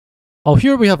 Oh,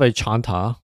 here we have a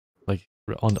Chanta, like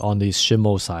on the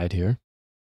Shimo side here.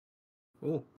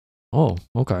 Oh. Oh,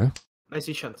 okay. I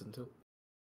see Shanton too.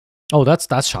 Oh, that's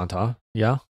Chanta.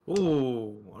 Yeah.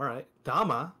 Ooh, all right.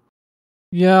 Dama.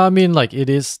 Yeah, I mean, like it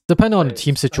is depending on the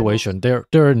team situation.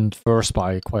 They're in first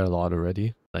by quite a lot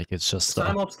already. Like it's just.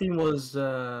 Cymops team was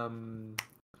what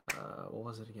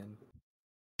was it again?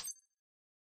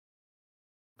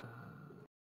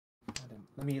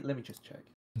 Let me just check.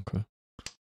 Okay.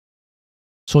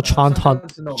 So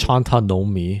Chanta no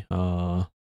Mi.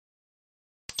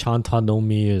 Chanta no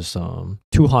Mi is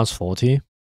 2 Hans 40.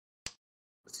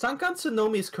 Sankan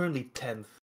Tsunomi is currently 10th.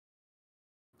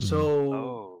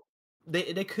 So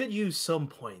they could use some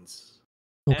points.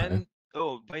 Okay. And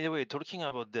by the way, talking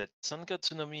about that,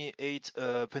 Sankatsunomi ate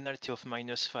a penalty of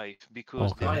 -5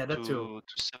 because they had to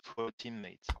sub for a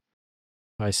teammate.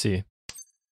 I see.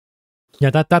 Yeah,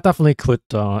 that definitely could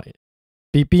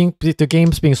being the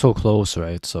games being so close,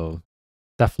 right? So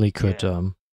definitely could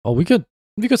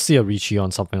we could see a Ricci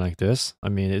on something like this. I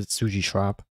mean, it's Suji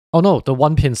Trap. Oh no, the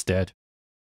 1 pin's dead.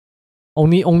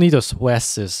 Only the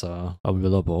West is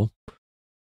available.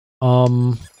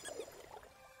 Probably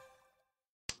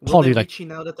like Ricci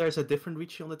now that there's a different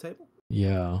Ricci on the table.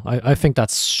 Yeah, I think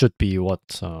that should be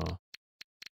what.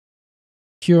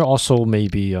 Here also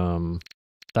maybe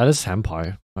that is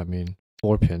Senpai. I mean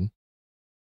 4 pin.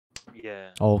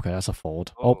 Yeah. Oh, okay, that's a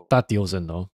fold. Oh, that deals in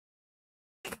though.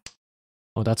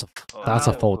 Oh, that's a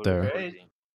fold there. Crazy.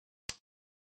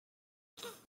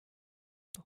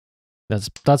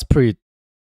 That's pretty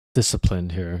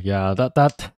disciplined here. Yeah,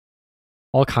 that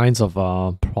all kinds of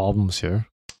problems here.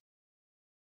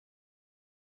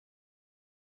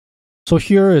 So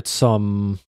here it's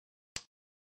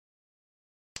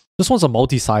This one's a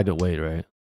multi-sided weight, right?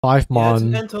 5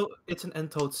 mon. Yeah, it's an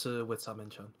Entotes with some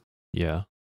enchant. Yeah.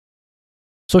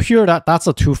 So here that's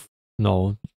a 2.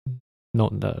 No,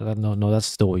 that's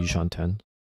still Yishan 10.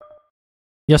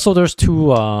 Yeah, so there's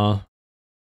two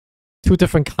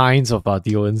different kinds of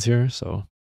deal-ins here. So,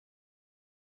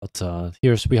 but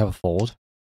here's we have a fold.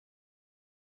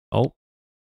 Oh,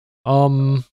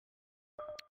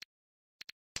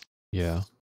 yeah.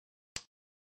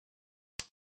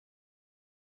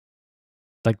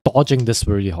 Like dodging this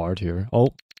really hard here. Oh,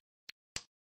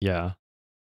 yeah.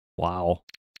 Wow.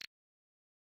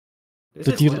 This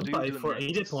is 1-5 for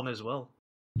Adepon as well.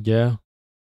 Yeah.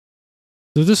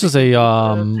 So this is a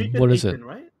what is it?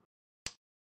 Right?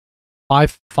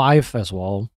 5 as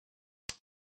well.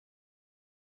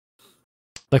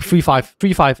 Like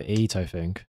 3-5-8, I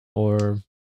think, or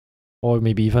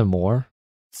maybe even more.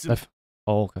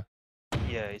 Oh, okay.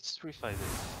 Yeah, it's 3-5-8.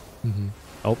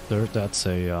 Oh, that's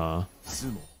a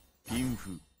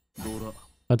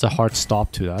that's a hard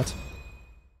stop to that.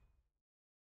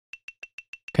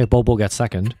 Okay, Bobo gets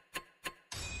second.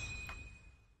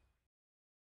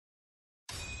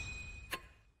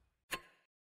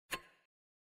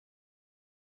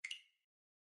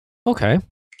 Okay,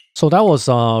 so that was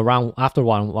round after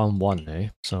round 1, eh?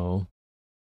 So.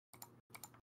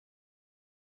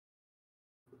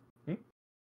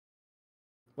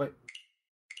 Wait.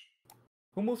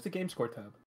 Who moved the game score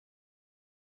tab?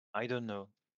 I don't know.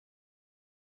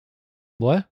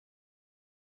 What?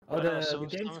 Oh, the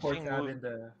game score tab in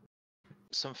the...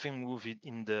 Something moved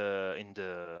in the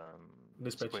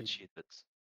spreadsheet, but it's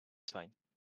fine.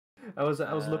 I was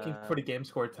looking for the game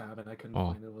score tab and I couldn't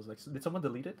find it. It was like, did someone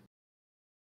delete it?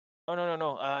 Oh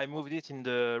no! I moved it in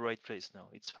the right place now.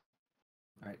 It's fine.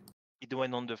 Alright. It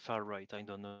went on the far right. I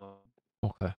don't know.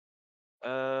 Okay.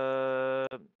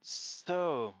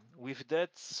 So with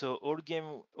that, all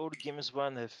games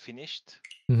 1 have finished,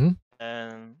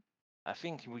 and I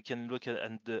think we can look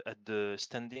at the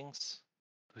standings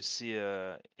to see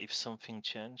if something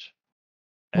changed.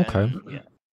 Okay. Yeah.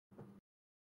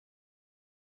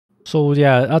 So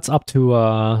yeah, that's up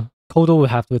to Kodo will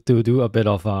have to do a bit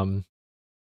of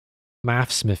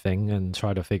math smithing and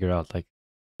try to figure out like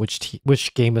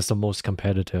which game is the most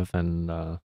competitive, and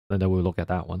then we'll look at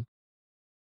that one.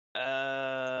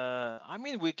 I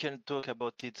mean, we can talk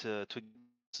about it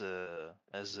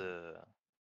as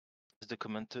the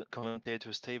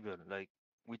commentators table, like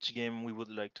which game we would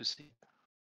like to see.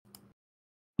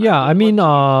 Yeah, I mean,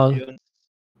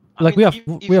 like we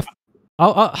have.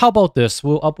 How about this?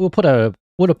 We'll put a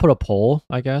poll,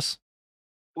 I guess.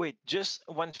 Wait, just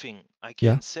one thing I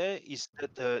can say is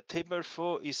that table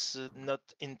 4 is not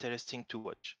interesting to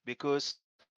watch because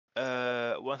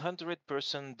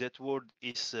 100% that world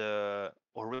is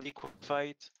already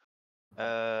qualified.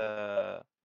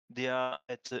 They are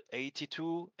at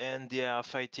 82 and they are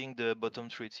fighting the bottom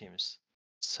 3 teams.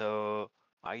 So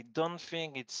I don't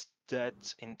think it's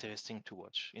that interesting to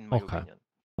watch, in my opinion.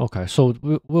 Okay, so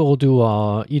we'll do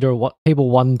either table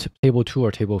 1, table 2,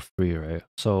 or table 3, right?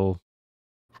 So,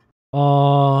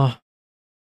 well,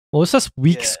 it says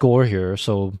weak score here,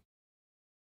 so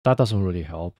that doesn't really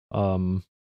help.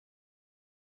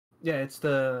 Yeah, it's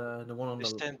the one on the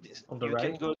right. You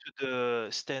can go to the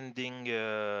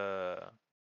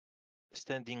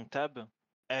standing tab.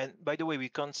 And by the way, we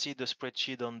can't see the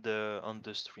spreadsheet on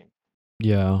the stream.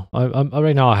 Yeah, I'm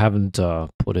right now I haven't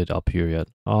put it up here yet.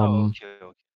 Okay.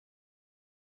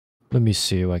 Let me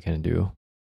see what I can do.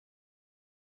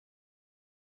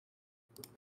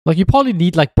 Like you probably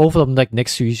need like both of them like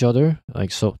next to each other, like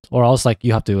so, or else like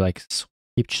you have to like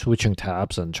keep switching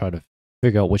tabs and try to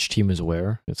figure out which team is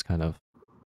where. It's kind of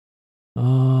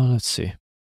let's see.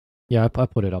 Yeah, I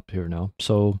put it up here now.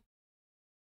 So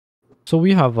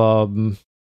we have can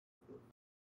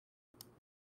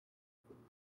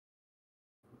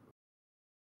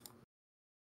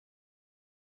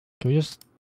we just...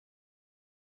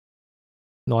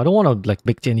 No, I don't want to like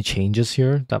make any changes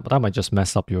here. That might just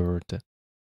mess up your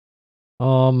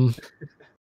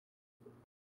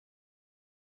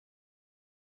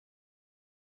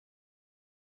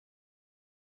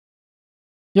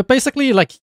yeah, basically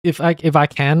like if I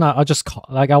can, I'll just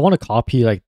I want to copy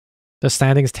like the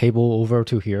standings table over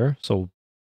to here. So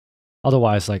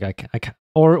otherwise, like I can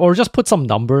or just put some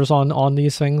numbers on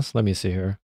these things. Let me see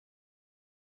here.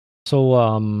 So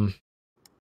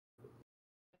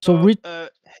wait,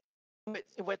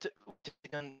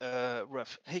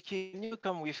 Ruff. Hey, can you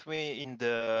come with me in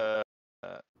the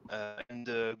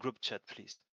group chat,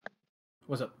 please?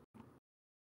 What's up?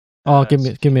 Oh, give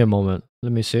me a moment.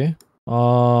 Let me see.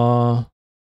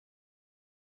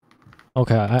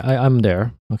 Okay, I'm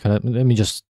there. Okay, let me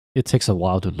just it takes a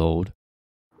while to load.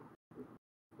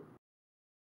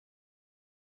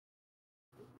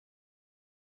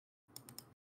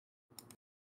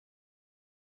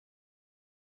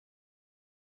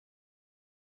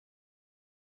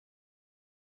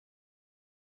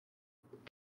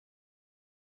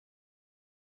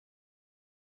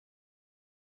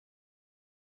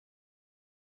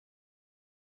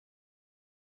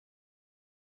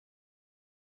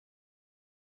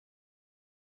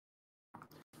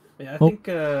 Yeah, I think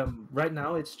right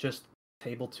now it's just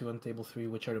table 2 and table 3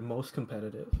 which are the most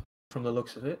competitive from the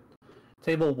looks of it.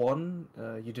 Table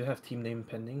 1, you do have team name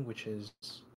pending, which is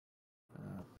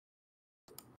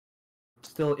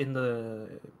still in the...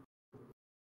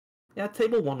 Yeah,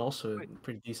 table 1 also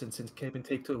pretty decent since Cabin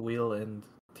Take to a Wheel and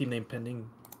team name pending.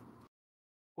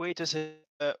 Wait a second,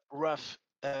 Raf,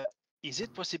 is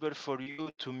it possible for you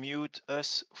to mute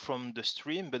us from the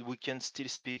stream, but we can still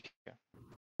speak?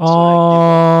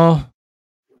 So,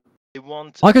 they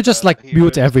want I could just like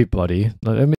mute everybody.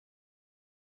 Let me...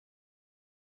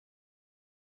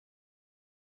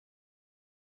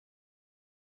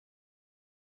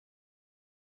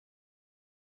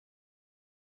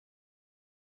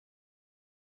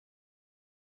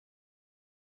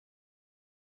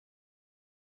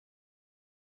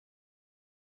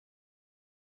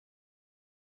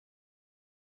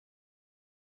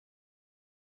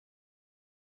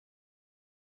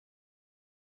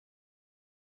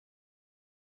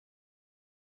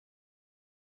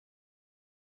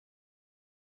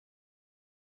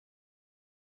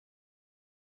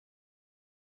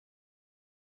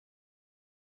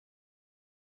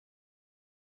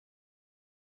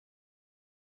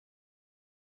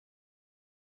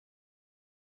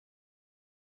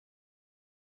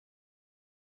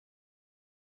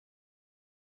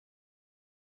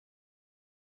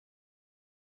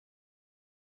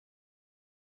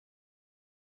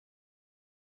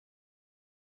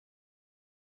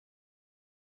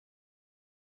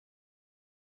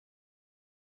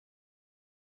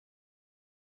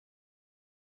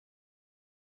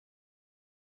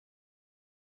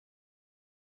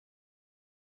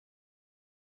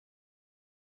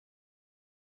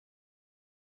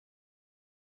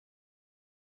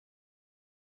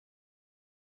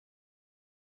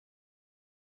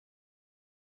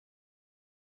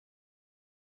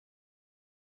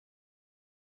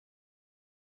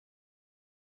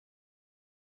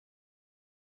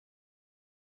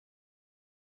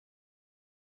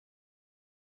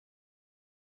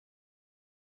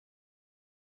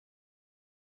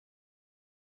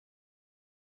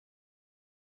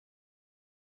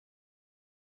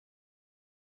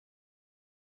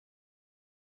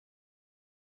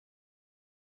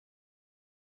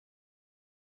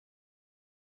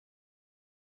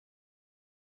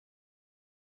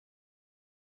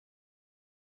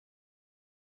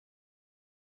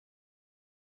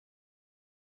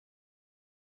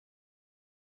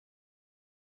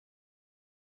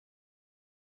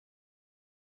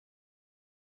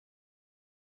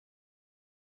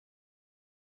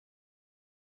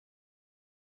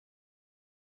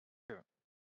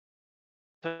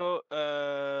 So,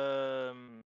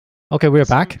 okay, we're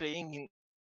back.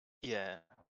 Yeah,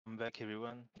 I'm back,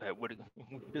 everyone. What did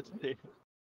we just say?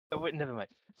 Oh, wait, never mind.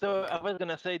 So I was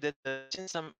gonna say that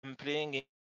since I'm playing in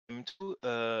game 2,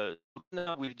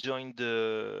 Luna will join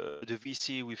the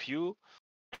VC with you.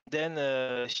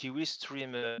 Then she will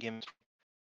stream game 3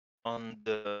 on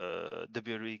the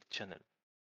WREG channel.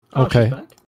 Oh, okay. She's back?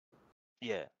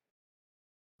 Yeah.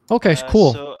 Okay,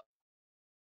 cool.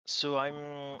 So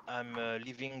I'm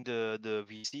leaving the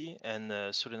VC and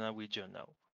Solana will join now.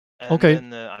 And okay.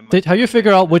 Then, have you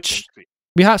figured out which?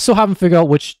 We still haven't figured out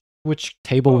which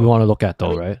table we want to look at,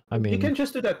 though, right? I mean, you can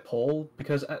just do that poll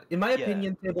because, in my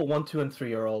opinion, table 1, 2, and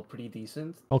 3 are all pretty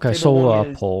decent. Okay,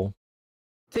 poll.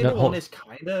 Table 1 is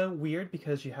kind of weird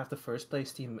because you have the first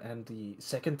place team and the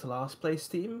second to last place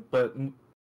team, but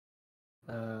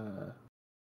oh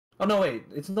no, wait,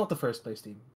 it's not the first place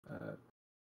team.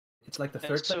 It's like the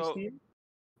third place team.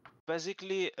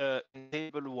 Basically, in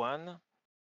table 1,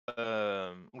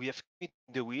 we have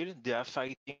the wheel. They are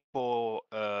fighting for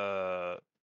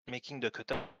making the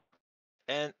cutoff,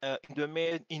 and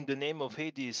in the name of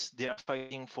Hades, they are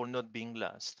fighting for not being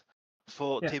last.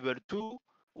 For table 2,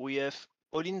 we have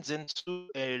Olin Zensu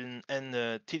and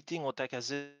Tilting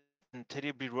Otakaze and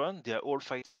Terribly Run. They are all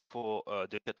fighting for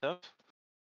the cutoff.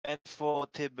 And for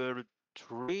table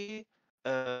 3,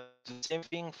 the same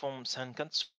thing from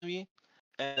Sankatsui.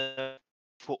 And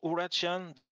for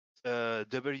Urachan,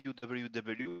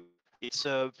 WWW, it's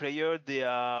a player, they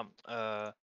are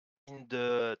in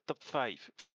the top 5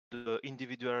 the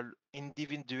individual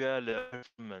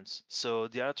performance. So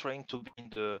they are trying to be in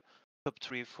the top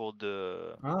 3 for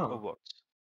the awards.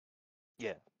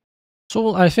 Yeah.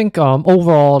 So I think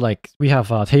overall, like we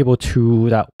have table 2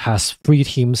 that has 3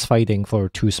 teams fighting for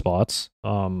 2 spots.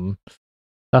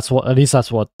 That's what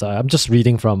I'm just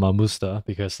reading from Musta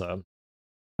because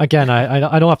again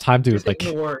I don't have time to just like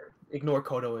ignore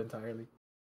Kodo entirely.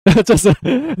 just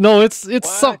no, it's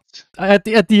some at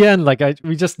the end like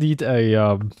we just need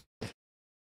a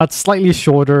slightly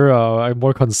shorter,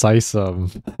 more concise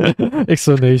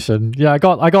explanation. Yeah, I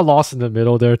got lost in the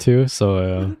middle there too.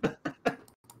 So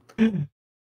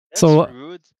That's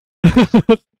rude.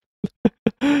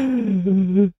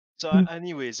 So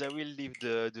anyways, I will leave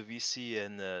the VC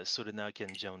and Sodana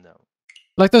can jump now.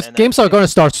 Like the games are going to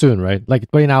start soon, right? Like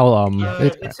right now,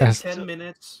 it's in 10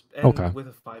 minutes and with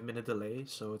a 5-minute delay,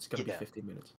 so it's going to be 15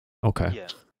 minutes. Okay. Yeah.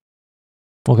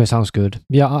 Okay, sounds good.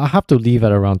 Yeah, I have to leave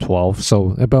at around 12,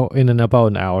 so about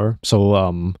an hour.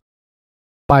 So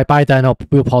by then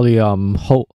we'll probably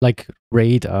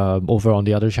raid over on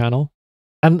the other channel.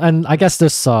 And I guess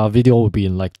this video will be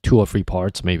in like 2 or 3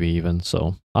 parts, maybe even.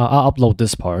 So I'll upload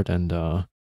this part and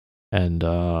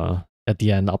at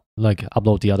the end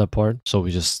upload the other part. So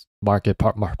we just mark it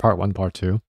part 1, part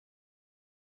 2.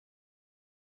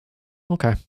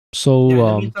 Okay. So in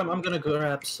the meantime, I'm gonna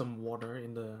grab some water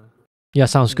in the. Yeah,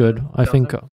 sounds good. I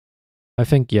think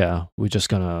yeah, we're just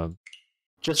gonna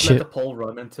let the poll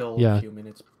run until a few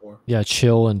minutes before. Yeah,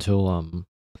 chill until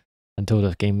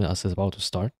the game is about to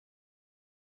start.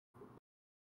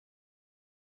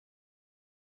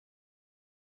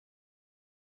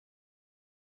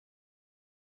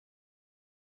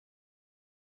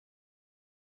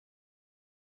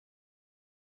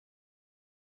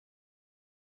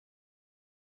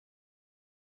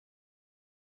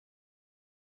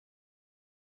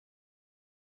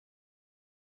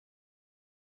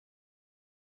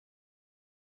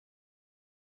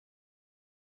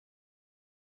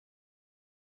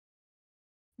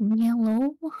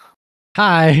 Hello.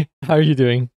 Hi, how are you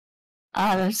doing?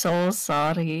 I'm so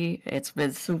sorry. It's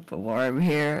been super warm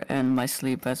here, and my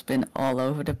sleep has been all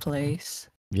over the place.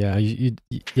 Yeah,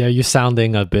 you're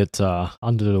sounding a bit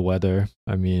under the weather.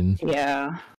 I mean,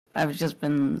 yeah, I've just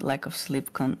been lack of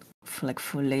sleep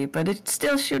fully, but it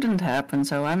still shouldn't happen.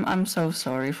 So I'm so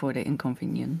sorry for the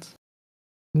inconvenience.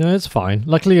 No, it's fine.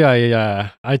 Luckily,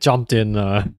 I jumped in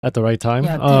at the right time.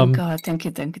 Yeah, thank God.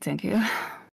 Thank you.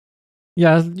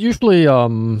 Yeah, usually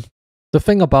the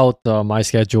thing about my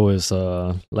schedule is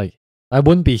like I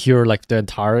wouldn't be here like the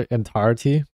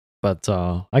entirety, but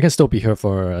I can still be here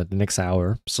for the next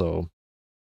hour. So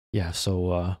yeah,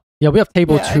 yeah, we have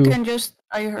table 2.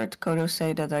 I heard Kodo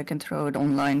say that I can throw it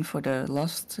online for the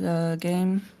last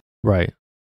game. Right.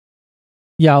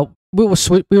 Yeah, we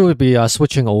will be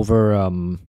switching over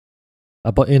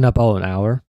about an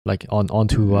hour, like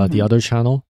onto the other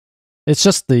channel. It's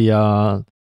just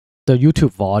the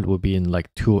YouTube VOD will be in like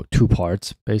two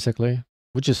parts basically,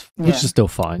 which is still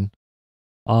fine.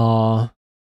 I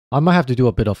might have to do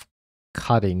a bit of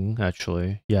cutting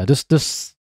actually. Yeah,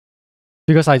 this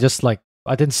because I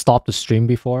didn't stop the stream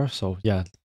before, so yeah,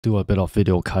 do a bit of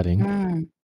video cutting.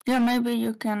 Yeah, maybe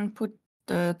you can put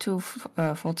the 2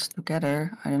 VODs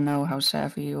together. I don't know how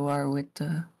savvy you are with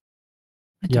the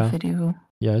video.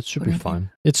 Yeah, it should be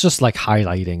fine. It's just like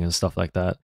highlighting and stuff like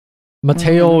that.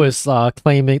 Mateo is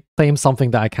claim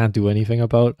something that I can't do anything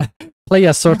about. Play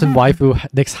a certain waifu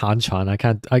next Hanchan.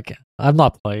 I'm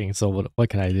not playing, so what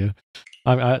can I do?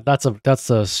 That's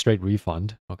a straight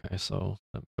refund. Okay, so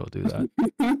let me go do that.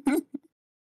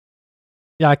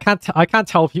 Yeah, I can't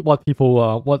tell what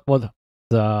people what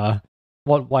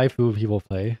waifu people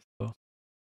play. So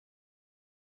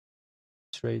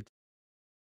straight.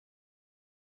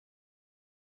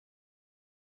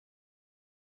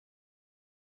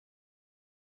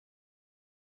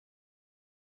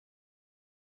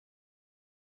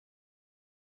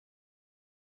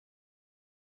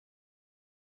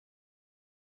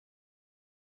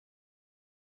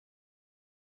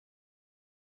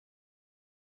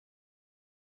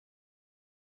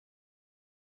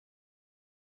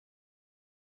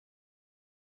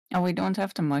 Oh, we don't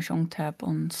have the Mahjong tab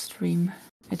on stream.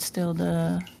 It's still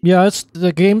the... Yeah,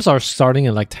 the games are starting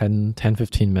in like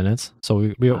 10-15 minutes.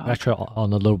 So we're actually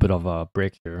on a little bit of a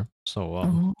break here. So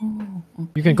okay.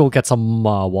 You can go get some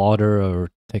water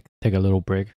or take a little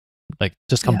break. Like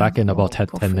just come back in about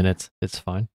 10 minutes. It's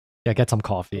fine. Yeah, get some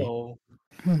coffee. Hello,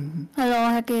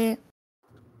 Haki.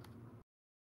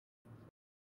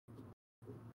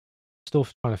 Still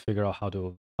trying to figure out how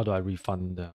do I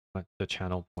refund the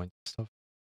channel points and stuff.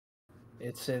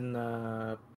 It's in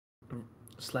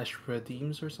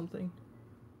 /redeems or something.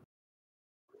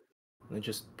 And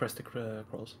just press the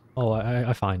cross. Oh,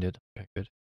 I find it. Okay, good.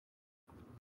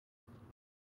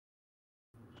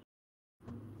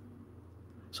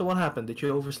 So what happened? Did you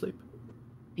oversleep?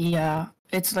 Yeah,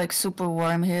 it's like super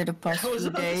warm here the past few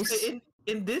days.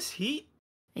 In this heat?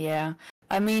 Yeah,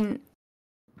 I mean,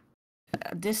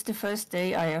 this is the first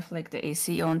day I have like the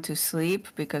AC on to sleep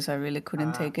because I really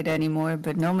couldn't take it anymore.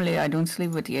 But normally I don't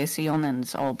sleep with the AC on and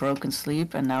it's all broken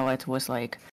sleep. And now it was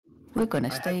like, we're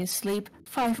gonna stay asleep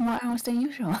 5 more hours than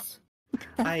usual.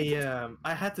 I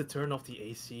had to turn off the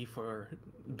AC for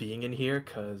being in here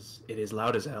because it is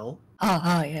loud as hell.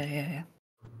 Oh yeah.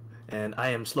 And I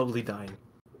am slowly dying.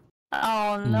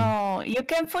 Oh no! You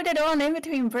can put it on in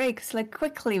between breaks. Like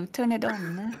quickly turn it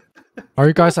on. Are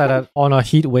you guys on a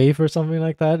heat wave or something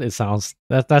like that? It sounds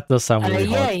that does sound really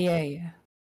hot. Yeah.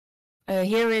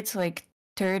 Here it's like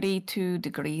 32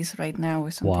 degrees right now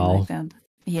or something like that.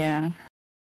 Yeah.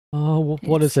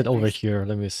 What is it over here?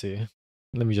 Let me see.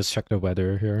 Let me just check the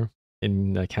weather here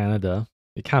in Canada.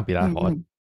 It can't be that hot.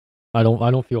 I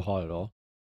don't feel hot at all.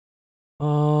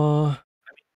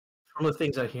 One of the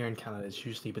things I hear in Canada is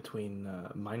usually between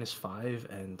 -5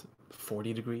 and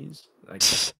 40 degrees. Like,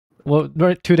 well,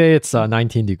 right today it's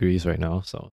 19 degrees right now,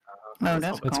 so. Oh,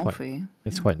 that's comfy.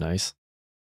 It's quite nice.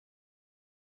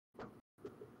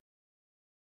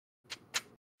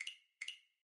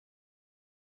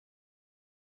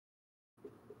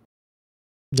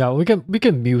 Yeah, we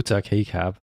can mute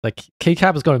KCab. Like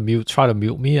KCab is gonna try to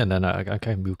mute me, and then I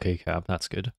can mute KCab. That's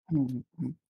good.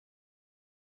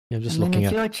 Yeah, I'm just looking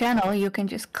at your channel. You can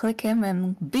just click him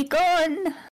and be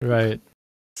gone. Right,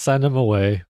 send him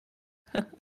away.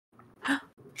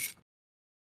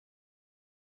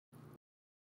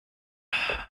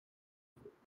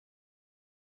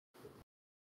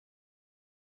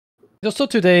 So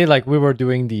today, like we were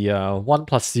doing the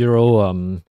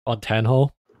 1+0 on 10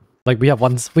 hole. Like we had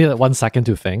 1 second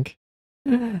to think.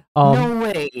 No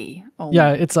way. Oh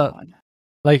yeah, it's God.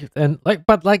 But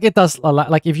it does a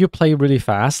lot. Like if you play really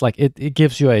fast, like it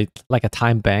gives you a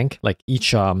time bank. Like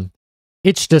each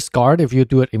discard, if you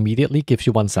do it immediately, gives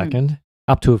you 1 second,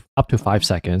 up to 5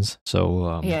 seconds.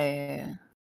 So yeah.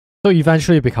 So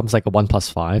eventually it becomes like a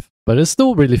 1+5, but it's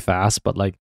still really fast. But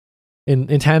like in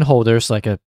 10 hole, there's like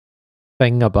a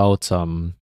thing about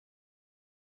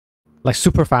like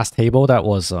super fast table that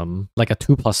was like a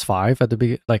 2+5 at the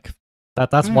beginning. Like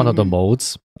that's one of the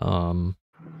modes.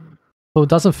 So it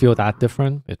doesn't feel that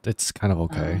different. It's kind of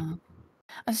okay.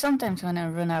 Sometimes when I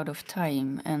run out of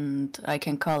time and I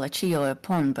can call a chi or a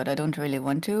pawn, but I don't really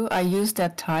want to, I use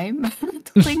that time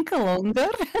to think longer.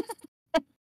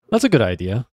 That's a good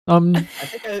idea. I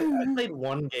think I played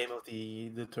one game of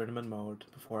the tournament mode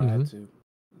before I had to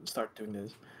start doing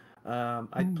this.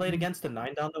 I played against the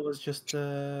 9-down that was just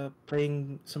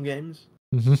playing some games.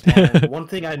 And one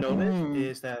thing I noticed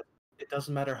is that it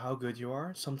doesn't matter how good you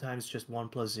are. Sometimes just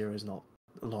 1+0 is not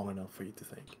long enough for you to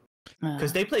think.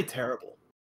 Because they play terrible.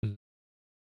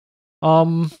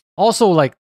 Also,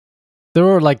 like there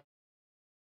were like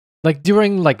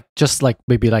during like just like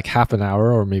maybe like half an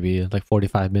hour or maybe like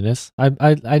 45 minutes. I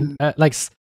like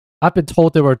I've been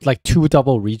told there were like 2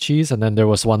 double Richis and then there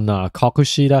was one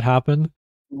Kokushi that happened.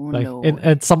 Like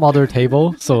in some other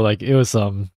table. So like it was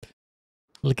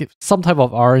like some type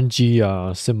of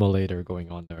RNG simulator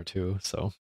going on there too.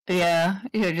 So yeah,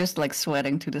 you're just like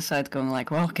sweating to the side, going like,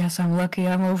 "Well, guess I'm lucky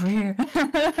I'm over here."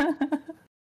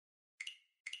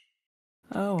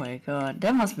 Oh my god,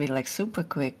 that must be like super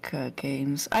quick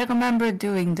games. I remember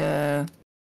doing the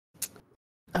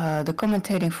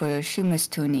commentating for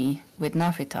Shimestuni with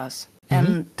Navitas,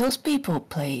 and those people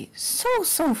play so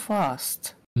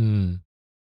fast.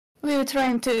 We were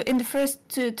trying to, in the first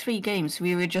 2-3 games,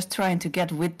 we were just trying to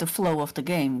get with the flow of the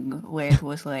game, where it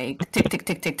was like tick, tick,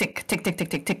 tick, tick, tick, tick, tick, tick,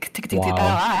 tick, tick, tick, tick,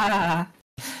 wow.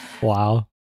 Wow.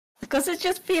 Because it's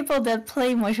just people that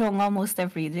play Mahjong almost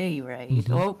every day, right?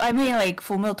 Well, I mean, like,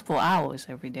 for multiple hours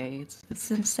every day.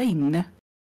 It's insane.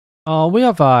 We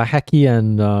have Heki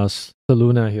and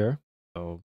Saluna here.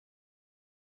 So.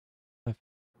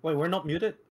 Wait, we're not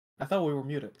muted? I thought we were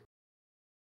muted.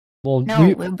 Well, no,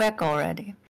 we're back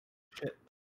already. Shit.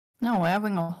 No, we're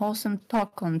having a wholesome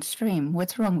talk on stream.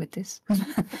 What's wrong with this?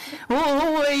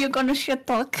 Whoa, are you gonna shit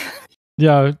talk?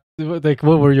 Yeah, like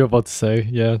what were you about to say?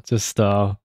 Yeah, just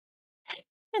What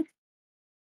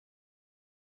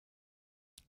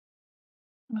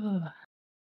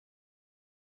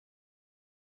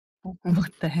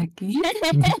the hecky?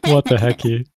 What the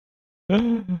hecky?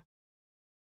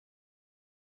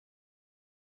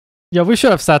 Yeah, we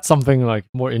should have said something like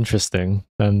more interesting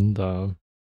than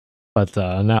But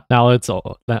now it's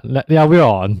all. Yeah, we're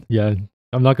on. Yeah,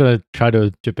 I'm not gonna try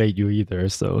to debate you either.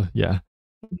 So yeah.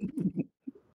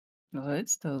 No,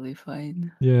 it's totally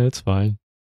fine. Yeah, it's fine.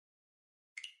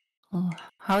 Oh,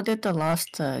 how did the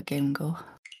last game go?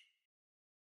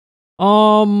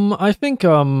 I think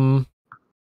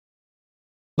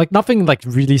like nothing like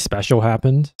really special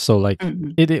happened. So like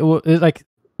it like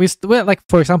we're like,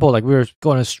 for example, like we're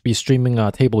going to be streaming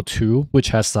Table 2, which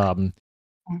has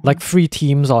like 3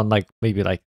 teams on like maybe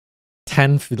like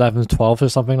 10, 11, 12 or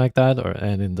something like that,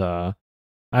 and in the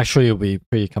actually it'll be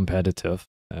pretty competitive.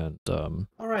 And all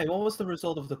right, what was the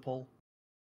result of the poll?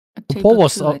 The poll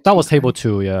was that was Table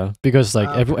 2, yeah, because like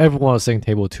everyone was saying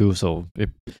Table 2, so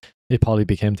it probably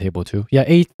became Table 2. Yeah,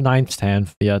 8th, 9th,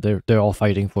 10th. Yeah, they're all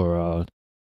fighting for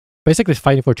basically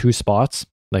fighting for 2 spots.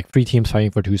 Like 3 teams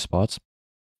fighting for 2 spots.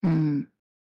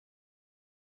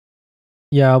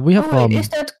 Yeah, we have. Oh, wait, is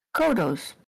that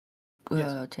Kodo's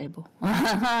table?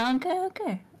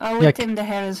 Okay. Oh, with him, the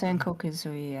Harris and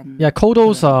Kokizui and. Yeah,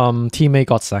 Kodo's teammate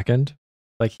got second.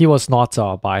 Like he was not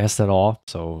biased at all.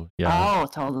 So yeah. Oh,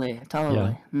 totally.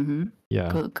 Yeah.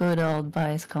 Yeah. Good old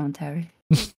biased commentary.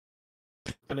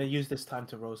 Gonna use this time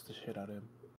to roast the shit out of him.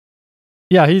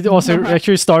 Yeah, he also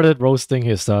actually started roasting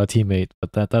his teammate,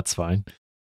 but that's fine.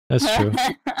 That's true.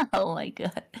 Oh my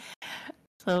god.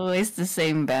 It's always the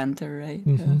same banter, right?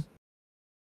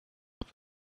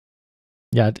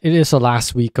 Yeah, it is the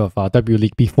last week of W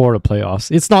League before the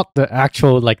playoffs. It's not the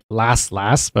actual like last,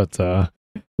 but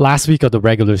last week of the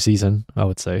regular season, I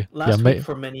would say. Last week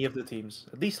for many of the teams,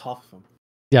 at least half of them.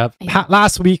 Yeah,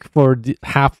 last week for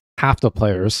half the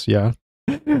players. Yeah,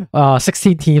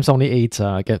 16 teams, only 8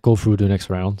 go through the next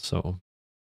round. So,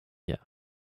 yeah.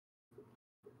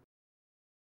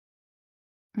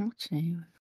 Okay.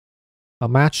 A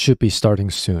match should be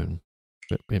starting soon.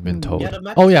 We've been told.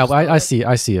 Yeah, I see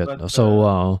it. But,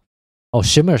 so,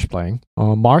 Shimmer's playing.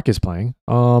 Mark is playing.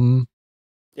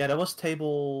 Yeah, that was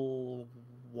Table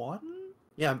 1.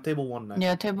 Yeah, Table 1 now.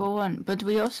 Yeah, Table 1. But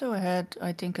we also had,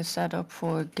 I think, a setup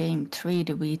for Game 3,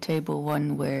 the Wii Table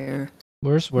 1, where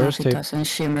where's Table and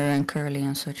Shimmer and Curly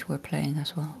and such were playing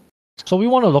as well. So we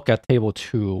want to look at Table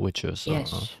 2, which is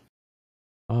yes.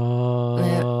 We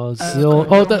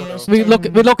look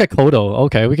at Kodo.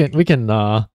 Okay, we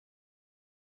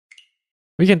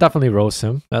can definitely roast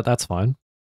him. That's fine.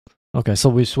 Okay, so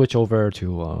we switch over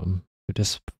to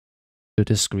this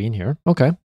screen here.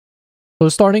 Okay. So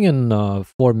starting in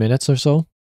 4 minutes or so.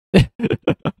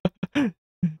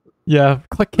 Yeah,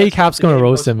 K-Cap's gonna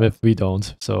roast him if we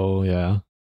don't. So yeah.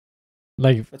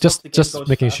 Like just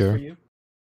making sure. Yeah,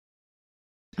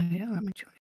 let me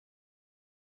join.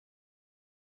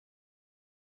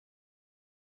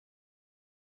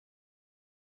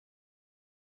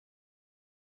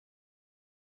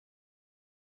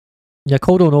 Yeah,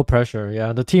 Kodo, no pressure.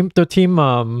 Yeah, the team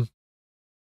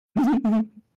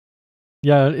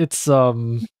yeah, it's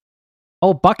oh,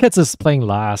 Buckets is playing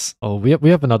last. Oh, we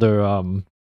have another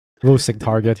roasting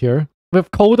target here. We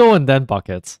have Kodo and then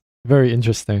Buckets. Very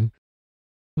interesting.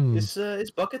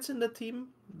 Is Buckets in the team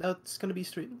that's gonna be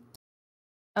streamed?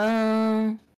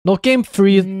 No, Game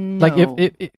 3. No. Like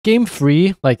if Game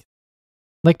 3, like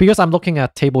because I'm looking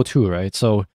at Table 2, right?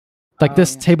 So like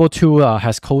this Table 2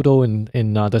 has Kodo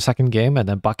in the second game, and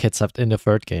then Buckets in the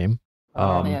third game.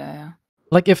 Yeah.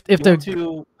 Like if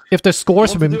the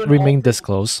scores remain this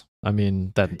close, I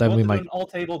mean then we might. An all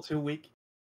Table 2 week,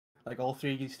 like all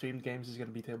 3 streamed games is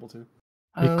gonna be Table 2.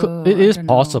 It is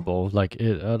possible, like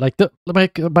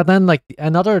but then like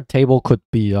another table could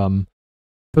be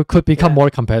could become more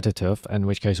competitive, in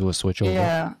which case we'll switch over.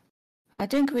 Yeah, I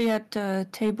think we had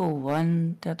Table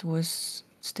 1 that was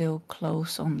still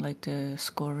close on like the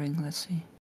scoring. Let's see.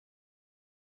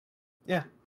 Yeah.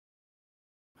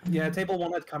 Yeah, Table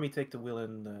 1 had Kami take the wheel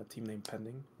and Team Name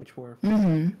Pending, which were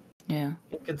in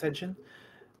contention.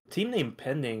 Team Name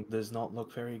Pending does not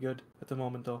look very good at the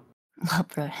moment, though.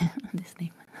 This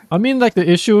name. I mean, like the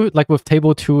issue, like with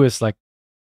Table 2, is like,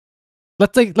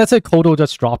 let's say Kodo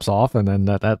just drops off, and then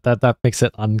that makes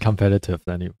it uncompetitive.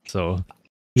 Then so,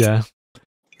 yeah.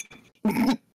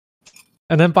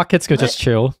 And then Buckets could just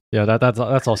chill. Yeah, that's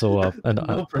also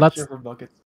no pressure for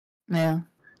Buckets. Yeah.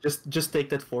 Just take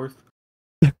that fourth.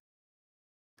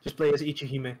 Just play as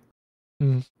Ichihime.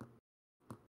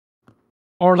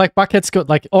 Or like Buckets could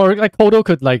or like Kodo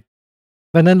could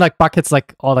and then like Buckets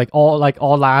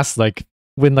all last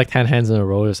win 10 hands in a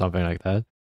row or something like that.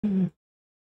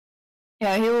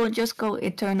 Yeah, he will just go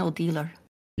Eternal Dealer.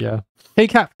 Yeah.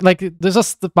 K-Cap, there's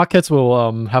just the Buckets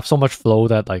will have so much flow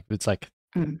that it's like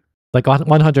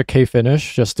 100k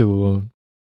finish just to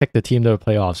pick the team to the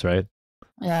playoffs, right?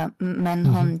 Yeah,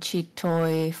 Menhon,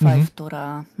 Chitoy, 5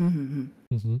 Dora.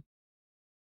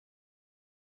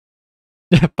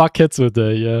 Yeah, buckets with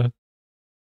the, yeah.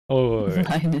 Oh, wait.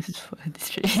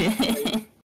 -43.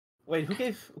 Wait,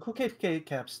 who gave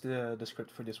K-Caps the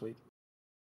script for this week?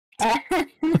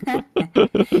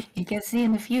 You can see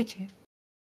in the future.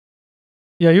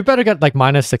 Yeah, you better get like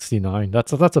 -69.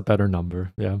 That's a better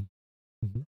number. Yeah.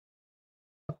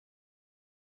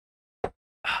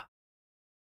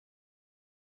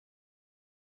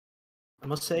 I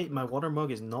must say, my water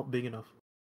mug is not big enough.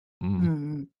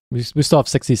 We still have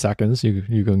 60 seconds.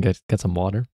 You can get some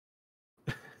water.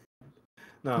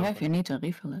 No. Yeah, if you need to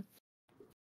refill it.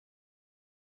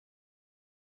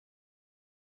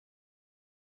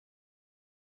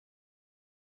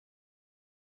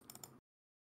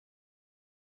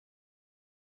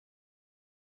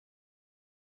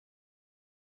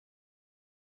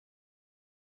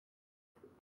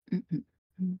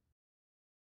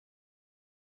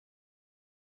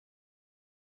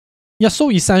 Yeah,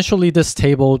 so essentially this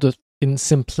table, in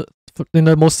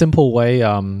the most simple way,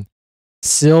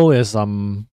 Sil is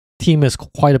team is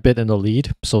quite a bit in the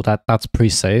lead, so that's pretty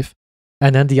safe.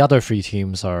 And then the other 3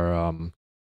 teams are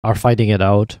fighting it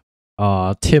out.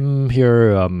 Tim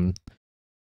here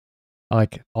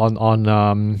like on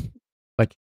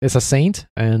like is a saint,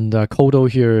 and Kodo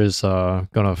here is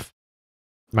gonna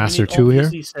Master 2 here.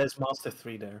 He says Master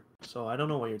 3 there, so I don't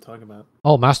know what you're talking about.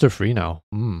 Oh, Master 3 now.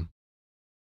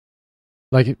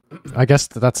 Like, I guess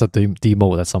that's a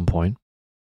demo at some point.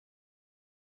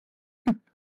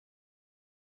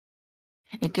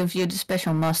 It gives you the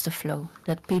special master flow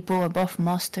that people above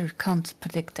master can't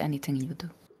predict anything you do.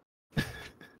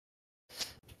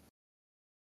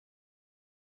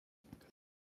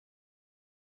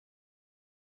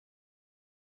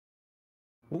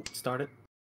 Ooh, started.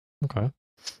 Okay.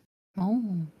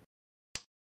 Oh.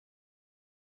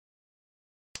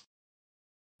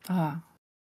 Ah.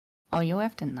 Oh, you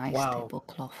have the nice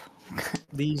tablecloth.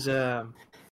 These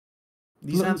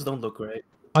hands don't look great.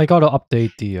 I gotta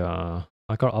update the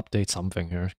I gotta update something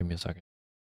here. Give me a second.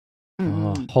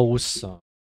 Host. So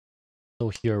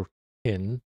here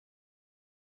in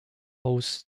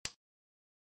host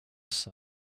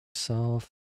self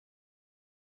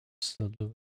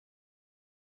salute.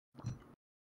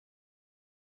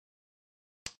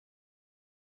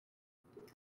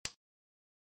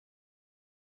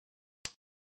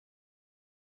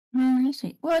 I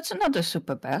see. Well, it's another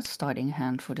super bad starting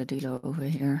hand for the dealer over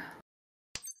here.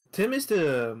 Tim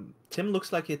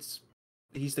looks like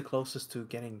he's the closest to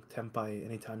getting Tenpai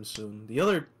anytime soon. The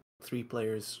other 3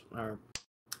 players are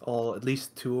all at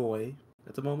least 2 away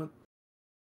at the moment.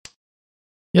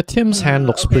 Yeah, Tim's hand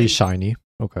looks pretty shiny.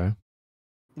 Okay.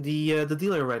 The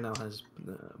dealer right now has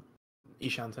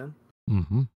Ishan 10.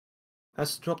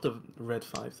 Has dropped a red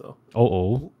 5 though.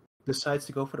 Oh. Decides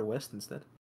to go for the west instead.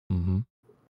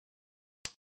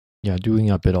 Yeah, doing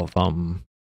a bit of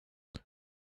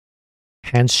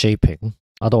hand shaping.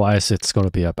 Otherwise, it's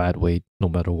gonna be a bad weight no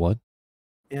matter what.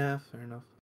 Yeah, fair enough.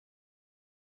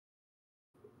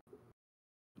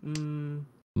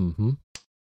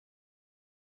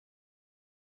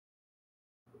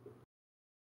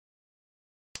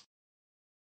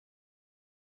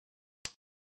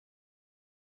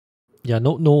 Yeah,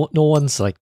 no one's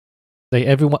like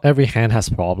every hand has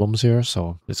problems here,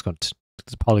 so it's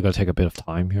probably gonna take a bit of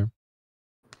time here.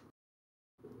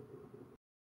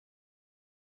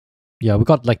 Yeah, we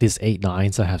got like these 8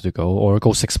 9s that have to go, or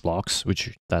go 6 blocks,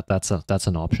 which that's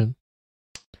an option.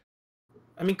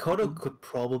 I mean, Kodo could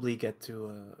probably get to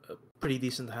a pretty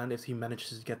decent hand if he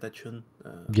manages to get that Chun.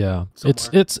 Yeah, somewhere.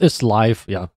 It's live.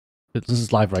 Yeah, this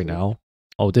is live right now.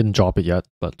 Oh, didn't drop it yet,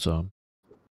 but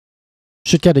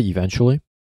should get it eventually.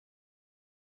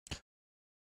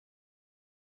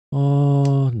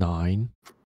 9.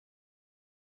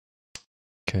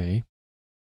 Okay.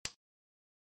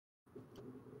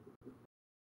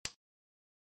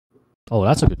 Oh,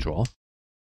 that's a good draw.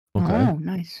 Okay. Oh,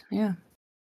 nice. Yeah.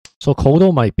 So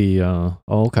Kodo might be oh,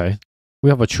 okay. We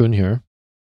have a Chun here.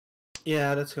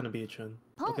 Yeah, that's gonna be a Chun.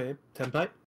 Okay, Tenpai.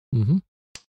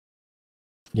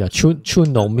 Yeah, Chun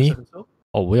no Mi.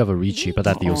 Oh, we have a Ricci, but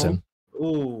that deals him.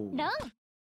 Ooh.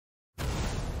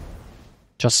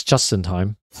 Just in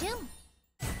time.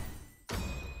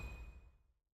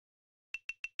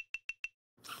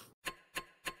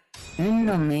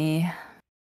 No me.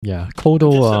 Yeah,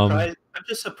 Kodo. I'm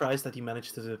just surprised that he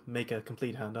managed to make a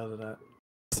complete hand out of that.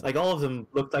 Like all of them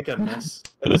looked like a mess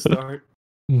at the start.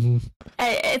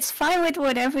 It's fine with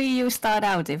whatever you start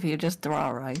out if you just draw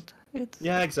right.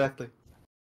 Yeah, exactly.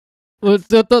 Well,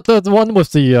 the one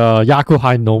with the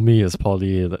Yakuhai Nomi is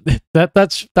probably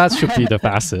that should be the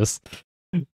fastest.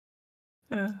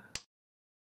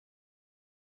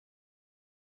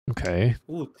 Okay.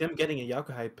 Ooh, Tim getting a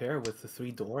Yakuhai pair with the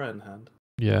 3 Dora in hand.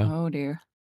 Yeah. Oh dear.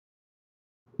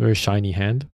 Very shiny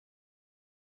hand.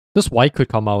 This white could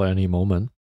come out at any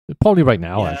moment. Probably right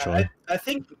now, actually. I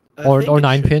think. Or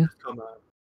 9-pin.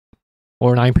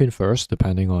 Or 9-pin first,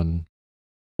 depending on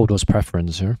Kodo's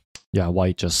preference here. Yeah,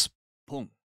 white just.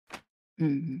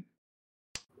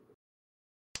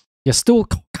 Yeah, still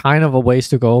kind of a ways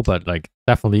to go, but like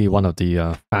definitely one of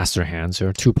the faster hands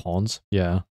here. 2 pawns.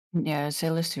 Yeah. Yeah,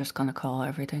 Celestia's gonna call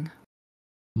everything.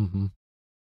 Mm-hmm.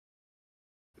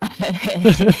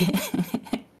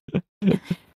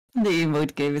 The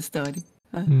emote game is starting.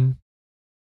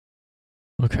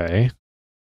 Okay.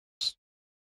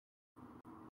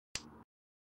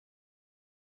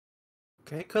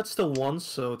 Okay, cuts to 1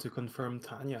 so to confirm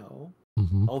Tanyao.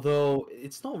 Mm-hmm. Although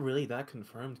it's not really that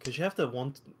confirmed because you have the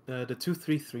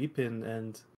 2-3-3 pin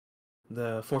and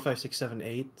the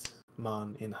 4-5-6-7-8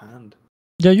 man in hand.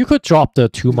 Yeah, you could drop the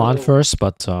 2 man first,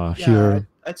 but here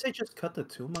I'd say just cut the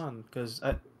 2 man because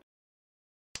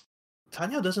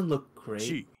Tanyao doesn't look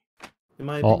great. In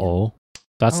my opinion.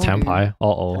 That's Tenpai.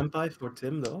 Tenpai for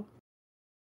Tim though.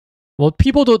 Well,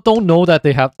 people don't know that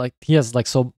they have like he has like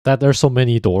that there's so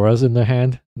many Doras in the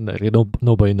hand. Like,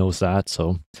 nobody knows that.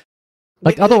 So,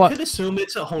 like otherwise, could assume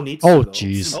it's a Honitsu. Oh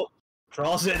jeez. Oh,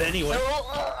 draws it anyway.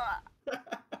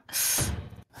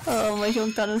 정말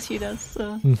형 따라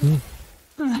싫었어.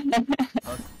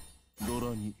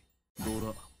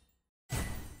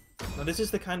 Now this is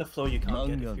the kind of flow you can't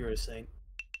get if you're a saint.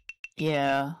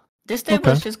 Yeah. This table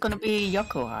is just gonna be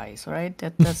Yakuhais, right?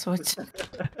 That's what.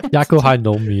 Yakuhai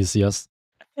Nomis, yes.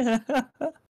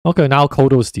 Okay, now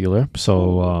Kodo's dealer.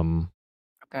 So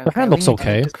the hand looks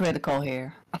okay. Critical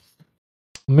here. I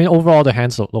mean, overall the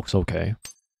hand looks okay.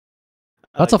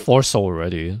 That's a 4 soul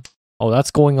already. Oh,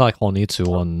 that's going like Honitsu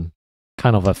on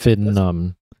kind of a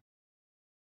thin.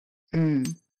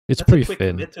 It's pretty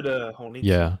thin. To the Honitsu.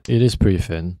 Yeah, it is pretty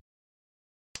thin.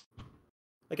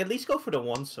 Like at least go for the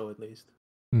 1 soul at least.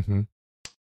 Mm-hmm.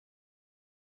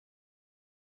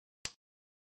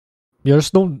 Yeah,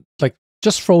 there's no like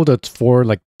just throw the 4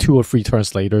 like 2 or 3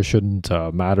 turns later shouldn't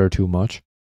matter too much.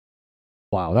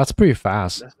 Wow, that's pretty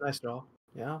fast. That's a nice draw.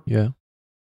 Yeah. Yeah.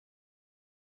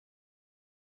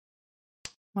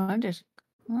 Well, I'm just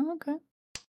okay.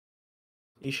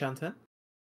 Ishan 10.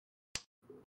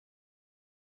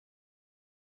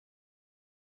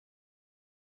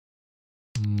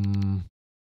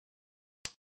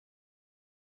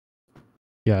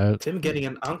 Yeah. Tim getting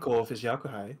an Anko of his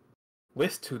Yakuhai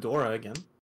with 2 Dora again.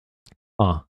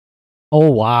 Oh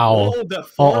wow. Oh, the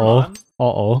 4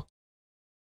 man.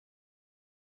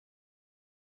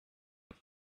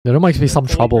 There might be some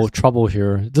trouble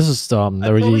here. This is I'd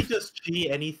already probably just chi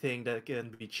anything that can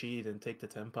be chi'd and take the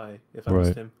Tenpai if I was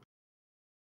him.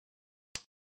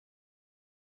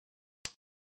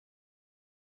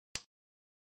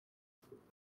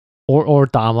 Or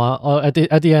Dama. At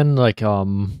the end, like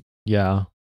yeah.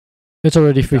 It's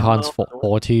already 3 hands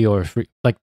 40 or 3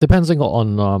 like depending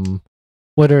on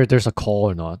whether there's a call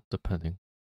or not, depending.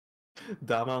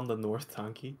 Dama on the North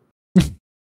Tanki.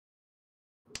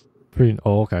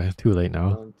 Okay, too late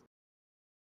now.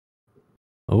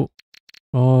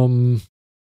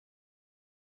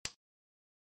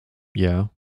 Yeah.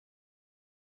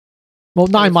 Well,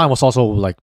 9-man was also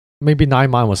like maybe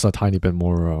 9-man was a tiny bit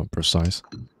more precise.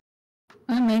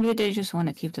 Maybe they just want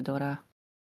to keep the Dora.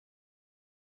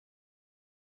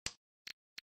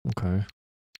 Okay.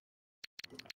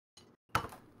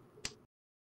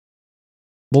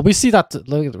 Well, we see that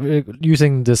like,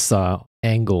 using this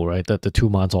angle, right? That the 2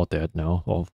 man's all dead now.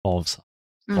 All of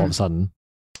a sudden.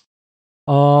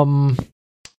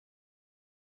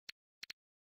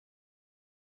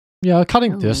 Yeah,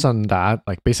 cutting this and that,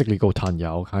 like basically go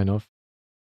Tanyao, kind of.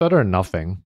 Better than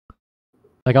nothing.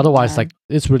 Like otherwise, like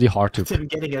it's really hard to. Tim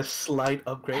getting a slight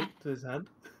upgrade to his hand.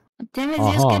 Tim is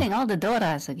just getting all the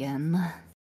Doras again.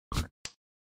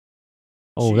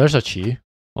 Oh, there's a chi.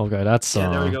 Okay, that's yeah.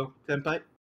 There we go. Tenpai.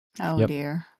 Oh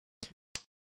dear.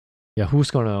 Yeah,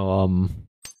 who's gonna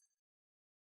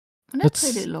That's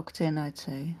pretty locked in, I'd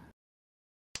say.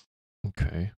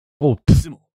 Okay. Oh.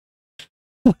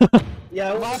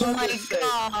 Yeah. Oh my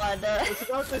god. I was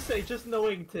about to say, just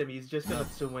knowing Tim, he's just gonna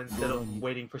Tsumo instead of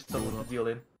waiting for someone to deal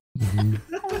in.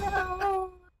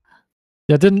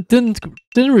 Yeah, didn't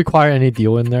require any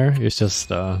deal in there. It's just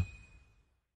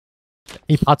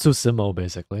Ipatsu Simo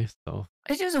basically. So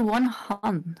it's just a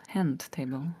 1 hand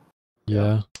table.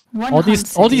 Yeah. All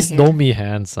these Nomi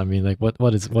hands. I mean, like,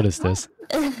 what is this?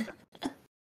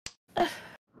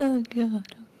 Oh god,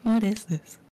 what is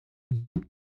this?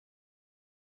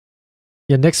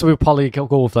 Yeah, next we'll probably go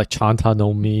with like Chanta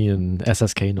Nomi and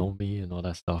SSK Nomi and all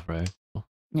that stuff, right?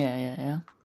 Yeah.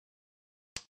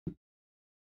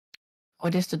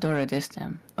 What is the Dora this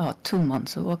time? Oh, 2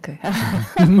 months. Okay.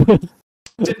 Tim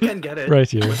can get it. Right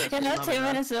here. Yeah, no, 2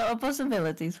 minutes of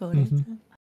possibilities for it.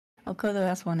 Okodo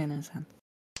has one in his hand.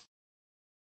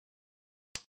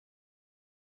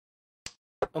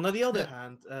 On the other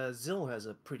hand, Zill has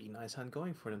a pretty nice hand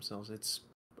going for themselves. It's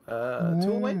 2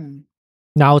 away.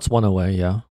 Now it's 1 away,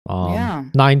 yeah.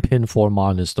 9 pin 4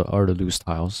 mon are the loose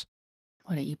tiles.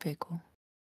 What a Ipeco.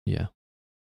 Yeah.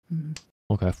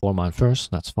 Okay, 4 mon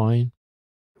first, that's fine.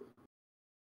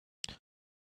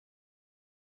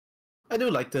 I do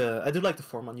like the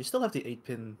 4 mon. You still have the 8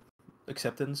 pin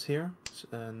acceptance here,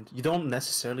 and you don't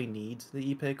necessarily need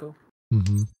the Ipeco.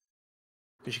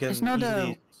 Because you can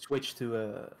easily switch to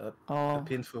a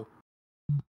pinfu.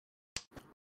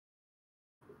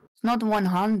 It's not 1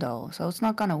 hand though, so it's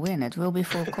not gonna win. It will be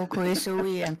for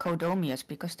Kokoizui and Kodomius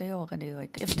because they already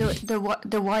like. If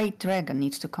the white dragon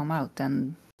needs to come out,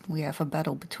 then we have a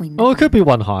battle between them. Oh, it could be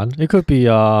 1 hand. It could be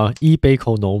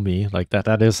Ibeiko Nomi, like that.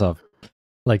 That is a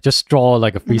like just draw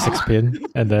like a 3/6 pin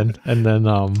and then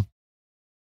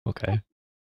okay.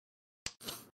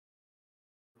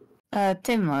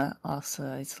 Tim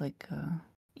also, it's like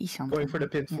Ishan. Going for the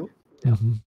pinfu? Yeah.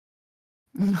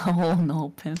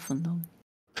 No, pinfu no.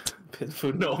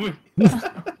 Pinfu no.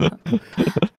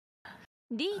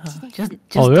 Just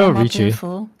they're Ricci.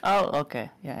 Oh,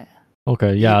 okay, yeah.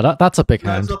 Okay, yeah, that's a big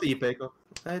hand. That's not the Ipeco.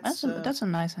 That's a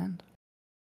nice hand.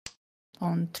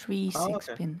 On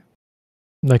 3/6 pin.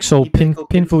 Like so, pinfu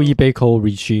Ibeiko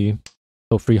Ricci,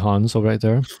 so 3 hands over right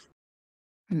there.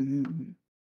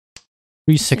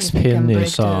 3/6 pin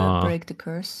is break the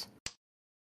curse.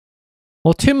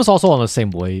 Well, Tim is also on the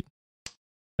same weight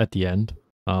at the end.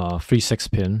 3/6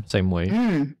 pin, same weight.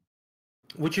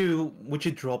 Would you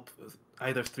drop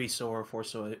either 3-so or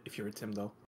 4-so if you're a Tim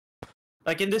though?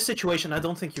 Like in this situation, I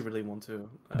don't think you really want to.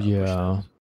 Yeah,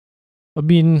 I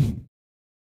mean,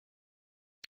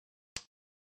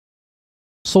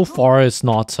 so far it's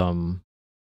not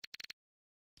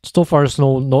So far it's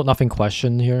nothing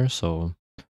question here. So.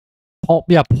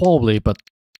 Yeah, probably, but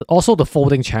also the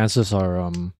folding chances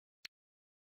are,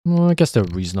 well, I guess they're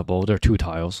reasonable. They're 2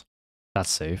 tiles. That's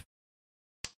safe.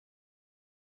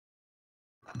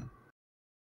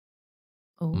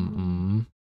 I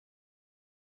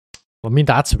mean,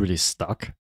 that's really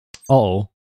stuck. Uh-oh.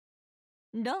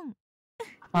 No.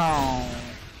 Oh.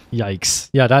 Yikes.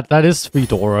 Yeah, that is 3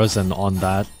 Doras, and on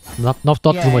that, not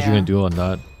too much you can do on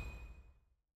that.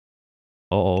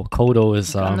 Uh-oh, Kodo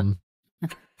is,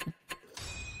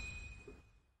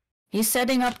 He's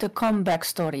setting up the comeback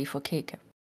story for Keike.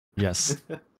 Yes,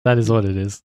 that is what it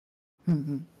is.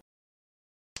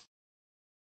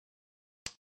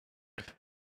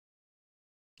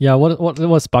 Yeah,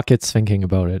 what's Buckets thinking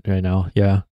about it right now?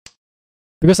 Yeah,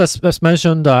 because as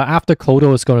mentioned, after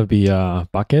Kodo is going to be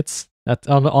Buckets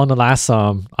on the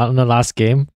last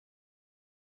game.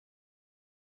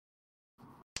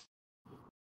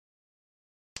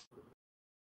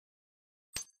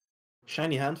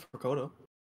 Shiny hand for Kodo.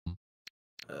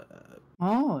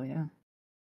 Oh, yeah.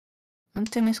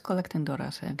 And Tim is collecting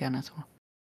Doras again as well.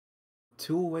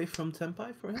 2 away from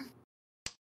Tenpai for him.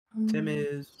 Tim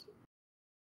is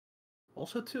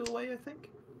also 2 away, I think.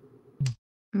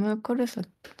 Kodo is a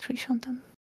 3 something.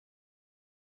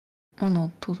 Oh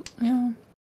no, 2. Yeah.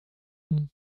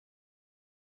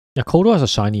 Yeah, Kodo has a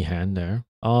shiny hand there.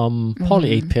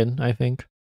 Probably 8 pin, I think.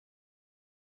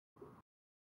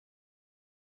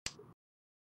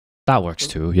 That works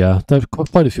too, yeah. There are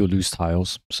quite a few loose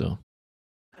tiles, so.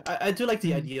 I do like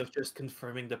the idea of just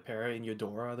confirming the pair in your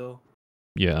Dora, though.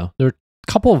 Yeah, there are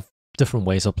a couple of different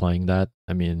ways of playing that.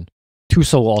 I mean,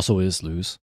 2-so also is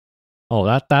loose. Oh,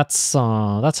 that's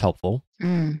helpful.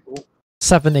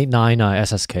 7, 8, 9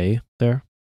 SSK there.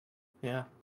 Yeah.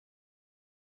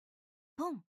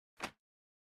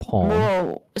 Palm.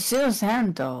 Whoa, Zill's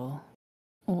hand though.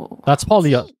 Oh. That's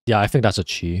probably I think that's a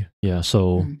chi. Yeah,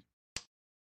 so.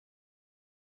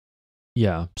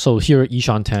 Yeah, so here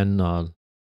Ishan 10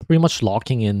 pretty much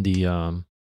locking in the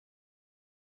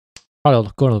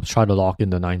gonna try to lock in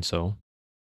the 9-so.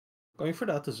 Going for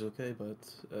that is okay, but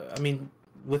I mean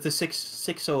with the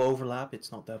 6-so overlap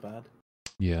it's not that bad.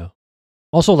 Yeah.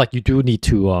 Also, like, you do need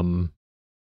to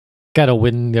get a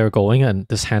win there going, and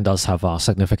this hand does have a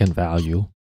significant value.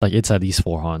 Like, it's at least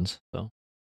 4 hands, so.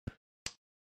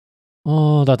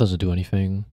 Oh, that doesn't do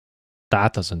anything.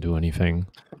 that doesn't do anything.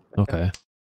 Okay.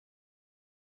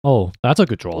 Oh, that's a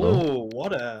good draw though. Oh,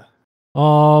 what a...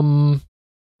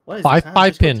 What is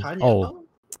five pin. Oh.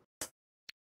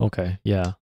 Okay,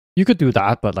 yeah. You could do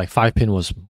that, but like 5 pin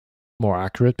was more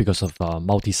accurate because of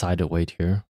multi-sided weight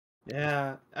here.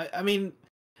 Yeah, I mean,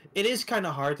 it is kind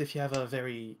of hard if you have a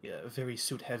very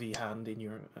suit heavy hand in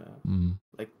your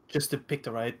like just to pick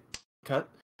the right cut.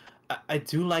 I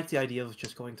do like the idea of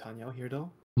just going Tanyao here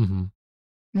though.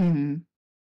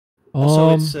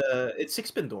 Also, it's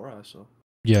 6 pin Dora, so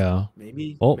yeah,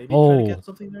 maybe try to get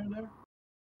something there and there.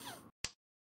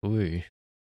 Ooh.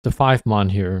 The 5 mon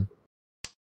here.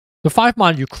 The 5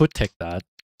 mon you could take that.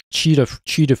 Cheat a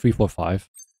 3-4-5.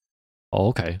 Oh,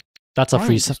 okay. That's a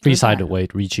free-sided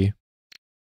weight, Ricci.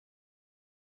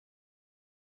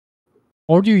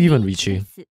 Or do you even Ricci?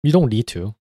 You don't need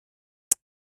to.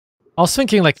 I was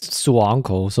thinking like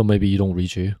Suanko, so maybe you don't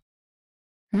Ricci.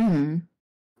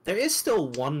 There is still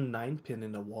 1 9-pin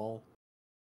in the wall.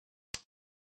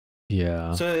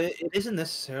 Yeah. So it isn't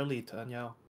necessarily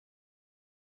Tanyao.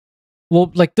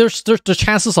 Well, like there's the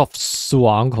chances of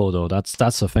Suanko though. That's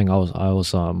the thing I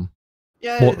was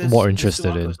more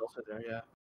interested in. There, yeah.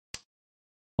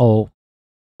 Oh.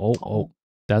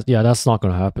 That's not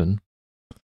gonna happen.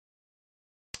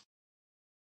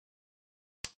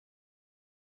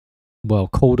 Well,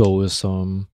 Kodo is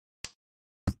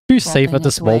pretty safe at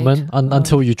this moment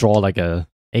until you draw like a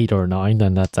 8 or 9,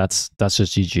 then that's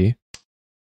just GG.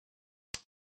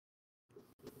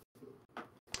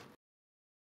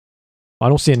 I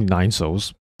don't see any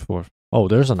 9-sos for. Oh,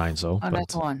 there's a 9-so. Oh,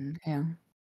 that's one. Yeah.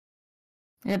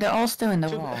 Yeah, they're all still in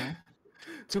the wall.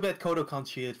 Too bad Kodo can't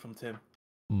cheat it from Tim.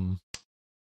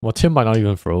 Well, Tim might not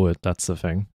even throw it. That's the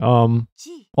thing. Oh,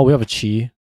 we have a Chi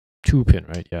 2-pin,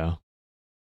 right? Yeah.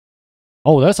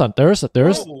 Oh, there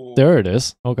it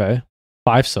is. Okay,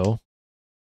 5-so.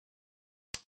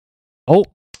 Oh.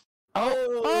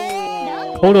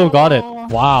 Kodo got it.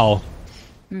 Wow.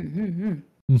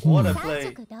 What a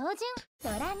play.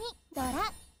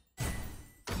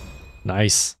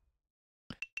 Nice.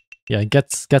 Yeah,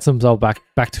 gets himself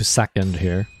back to second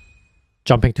here.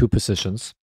 Jumping 2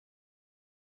 positions.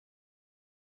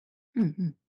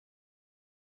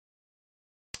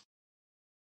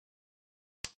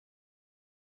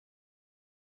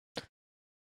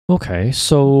 Okay,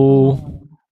 so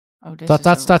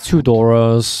that's 2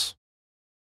 Doras.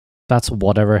 That's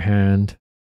whatever hand.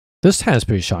 This hand is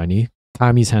pretty shiny.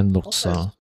 Kami's hand looks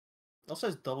also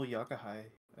has double Yakahai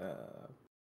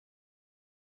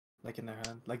like in their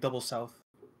hand, like double south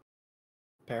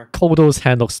pair. Kodo's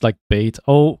hand looks like bait.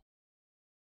 Oh,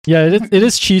 yeah, it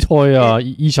is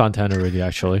Chitoy Ishan 10 already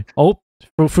actually. Oh,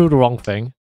 threw the wrong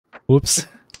thing. Whoops.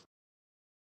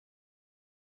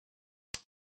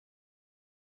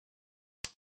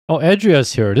 Oh,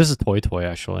 Adria's here. This is Toy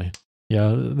actually.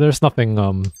 Yeah, there's nothing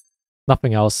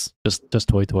else. Just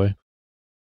Toy.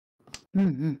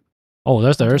 Oh,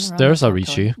 there's a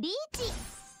Ricci.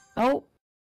 Oh,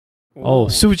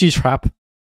 Suji trap.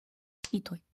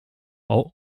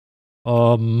 Oh,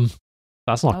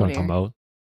 that's not gonna come out.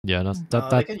 Yeah, that.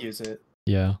 They can use it.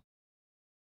 Yeah.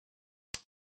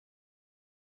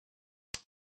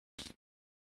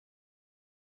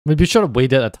 Maybe you should have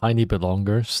waited a tiny bit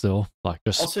longer. Still, like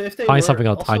just also, if they find something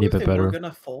a tiny bit better. If they were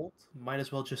gonna fold, might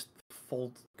as well just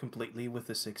fold completely with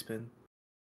the 6-pin.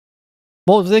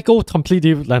 Well, if they go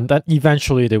completely, then that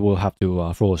eventually they will have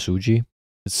to throw a Suji.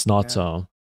 It's not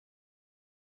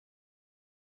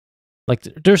like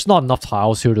there's not enough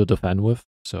tiles here to defend with.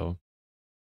 So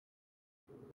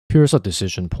here's a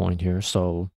decision point here.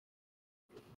 So,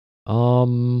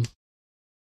 Dora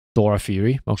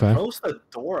Fury. Okay. Throws the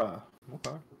Dora.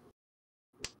 Okay.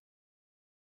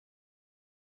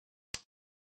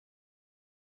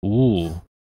 Ooh.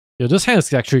 Yeah, this hand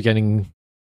is actually getting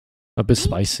a bit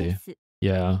spicy.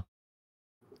 Yeah.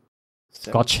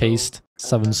 Got chased.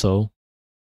 7-so.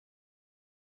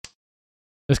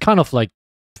 It's kind of like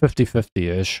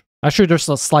 50-50-ish. Actually, there's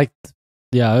a slight...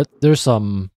 Yeah, there's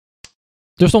only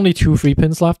 2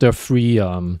 3-pins left. There are 3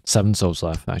 7-sos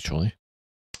left, actually.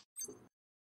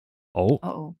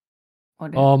 Oh.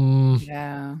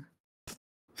 Yeah.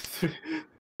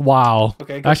 Wow.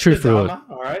 Okay, actually threw it.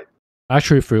 All right.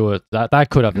 Actually threw it. That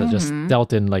could have just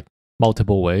dealt in like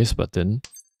multiple ways, but then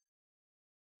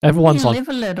everyone's on. Live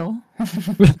a little.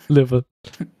 Live a.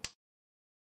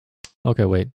 Okay,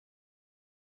 wait.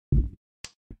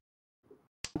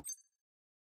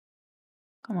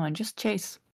 Come on, just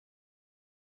chase.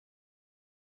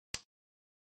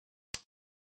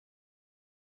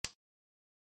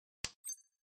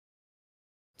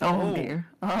 Oh dear.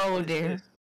 Oh dear.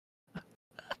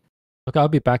 Okay, I'll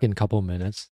be back in a couple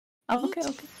minutes. Oh, okay.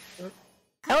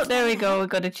 Oh, there we go. We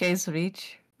got a chase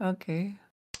reach. Okay.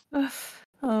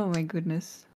 Oh my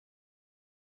goodness.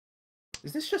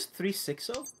 Is this just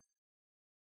 3-6-0?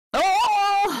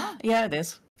 Oh! Yeah, it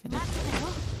is.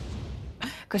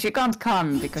 Because you can't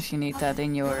con because you need that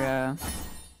in your.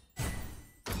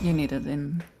 You need it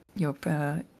in your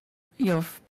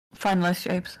finalized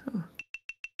shapes.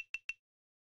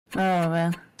 Oh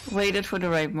man, waited for the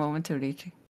right moment to reach.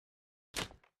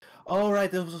 Oh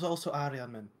right, there was also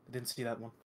Arian, man. I didn't see that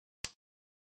one.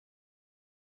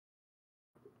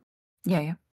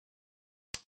 Yeah.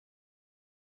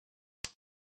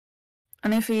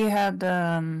 And if he had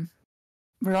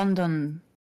Rondon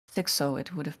 6-0,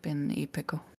 it would have been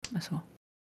Epico as well.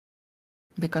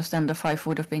 Because then the 5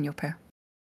 would have been your pair.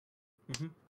 Mm-hmm.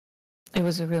 It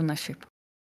was a real nice shape.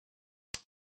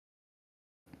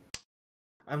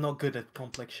 I'm not good at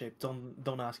complex shape.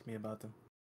 Don't ask me about them.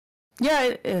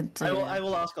 Yeah, I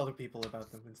will ask other people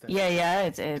about them instead. Yeah,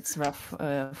 it's rough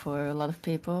for a lot of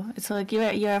people. It's like you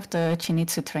have the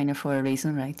Chinitsu trainer for a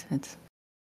reason, right? It's.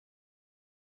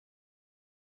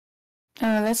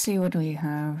 Let's see what we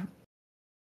have.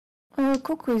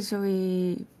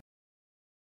 Kokuizui,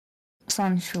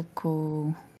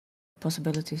 Sanshoku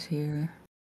possibilities here.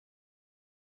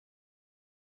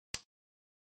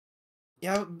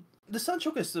 Yeah, the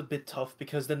Sanshoku is a bit tough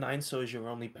because the 9-so is your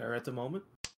only pair at the moment.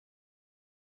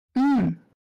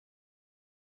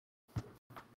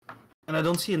 And I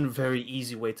don't see a very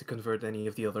easy way to convert any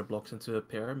of the other blocks into a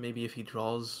pair. Maybe if he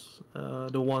draws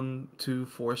the 1, 2,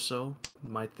 4-so,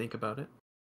 might think about it.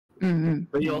 Mm-hmm.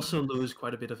 But you also lose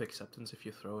quite a bit of acceptance if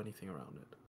you throw anything around it.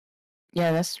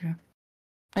 Yeah, that's true.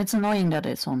 It's annoying that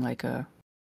it's on like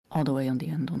all the way on the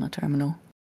end on a terminal.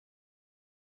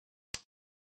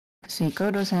 See,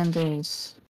 Kodo's hand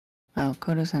is... Well,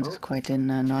 Kodo's hand is quite in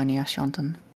Narnia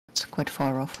Shantan. It's quite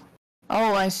far off.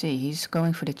 Oh, I see. He's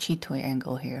going for the Chitoy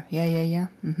angle here. Yeah.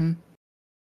 Mm-hmm.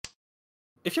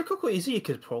 If you're Kokuizui, you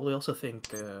could probably also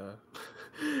think...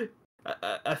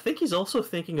 I think he's also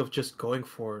thinking of just going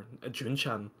for a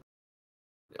Junchan.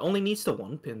 It only needs the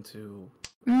 1 pin to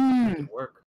make it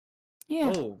work.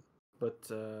 Yeah. Oh, but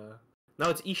now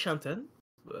it's Ishanten.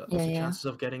 What's the chances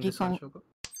of getting the Sanshoku?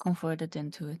 Converted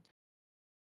into it.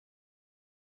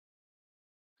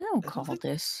 I don't call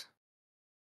this.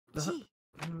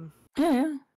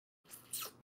 Yeah.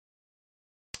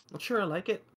 Not sure I like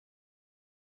it.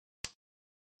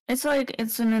 It's like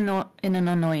it's in an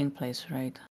annoying place,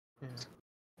 right? Yeah.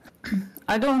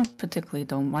 I don't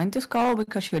mind this call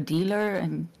because you're a dealer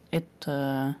and it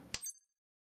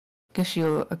gives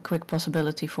you a quick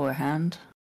possibility for a hand,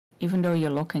 even though you're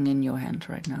locking in your hand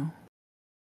right now.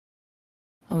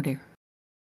 Oh dear.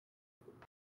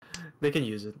 They can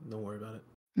use it. Don't worry about it.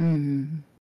 Mm-hmm.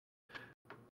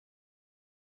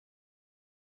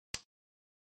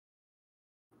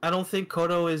 I don't think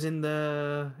Kodo is in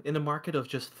the market of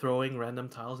just throwing random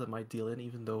tiles that might deal in,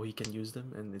 even though he can use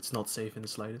them, and it's not safe in the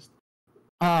slightest.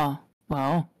 Oh,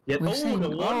 well. Yeah, the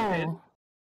 1 pin.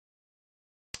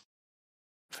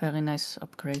 Very nice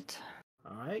upgrade.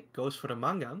 Alright, goes for the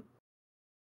Mangan.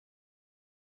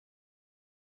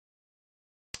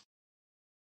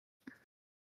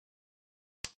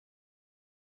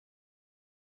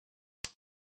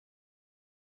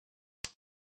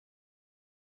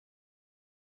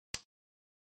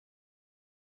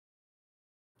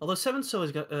 Although 7-so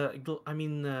is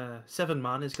 7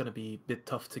 mana is gonna be a bit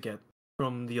tough to get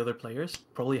from the other players.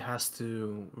 Probably has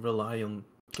to rely on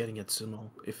getting it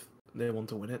Sumo if they want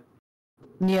to win it.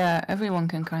 Yeah, everyone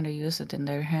can kind of use it in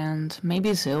their hand.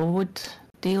 Maybe Zil would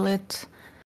deal it.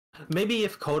 Maybe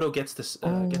if Kodo gets this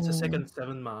gets a second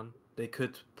 7-man, they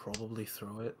could probably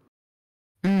throw it.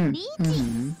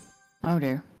 Mm-hmm. Oh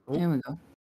dear. Oh. Here we go.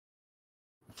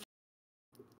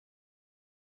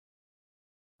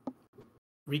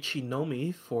 Richi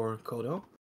Nomi for Kodo.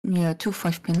 Yeah, 2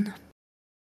 5-pin.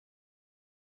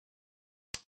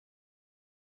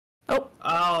 Oh!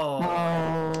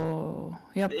 Oh!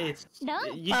 Yep. You just throw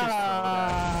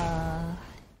that.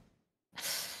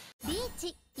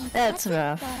 That's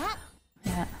rough.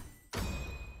 Yeah.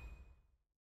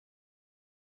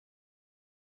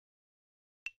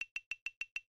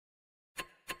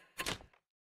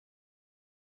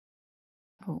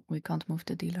 Oh, we can't move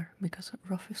the dealer because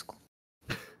rough is cool.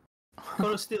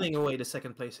 Kodo stealing away the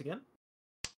second place again.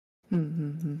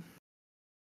 Mm-hmm.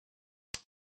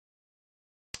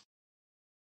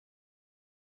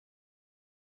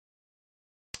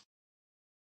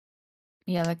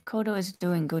 Yeah, like Kodo is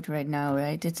doing good right now,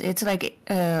 right? It's like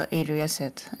Adria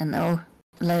said, and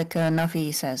like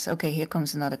Navi says, okay, here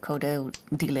comes another Kodo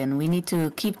deal in. We need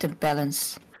to keep the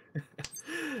balance.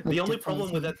 The only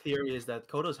problem with that theory is that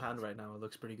Kodo's hand right now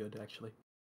looks pretty good, actually.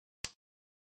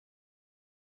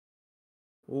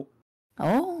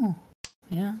 Oh,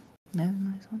 yeah,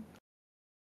 nice one.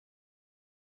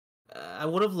 I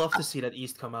would have loved to see that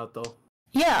East come out though.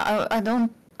 Yeah,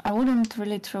 I wouldn't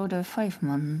really throw the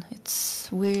 5-man.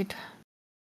 It's weird.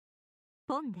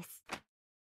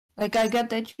 Like, I get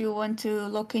that you want to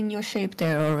lock in your shape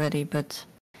there already, but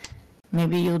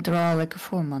maybe you'll draw like a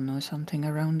 4-man or something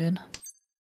around it.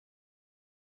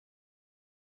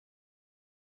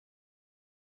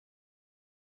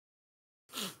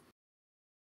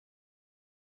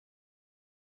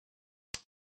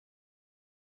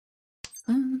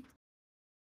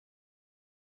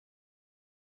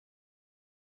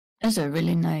 That's a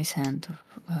really nice hand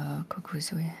of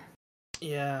Kokusui.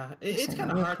 Yeah, it's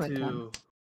kind of hard to.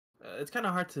 It's kind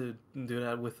of hard to do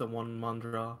that with the 1-man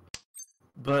draw,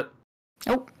 but.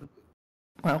 Oh.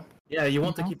 Well. Yeah, you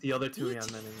want to keep the other 2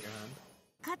 Ryan men in your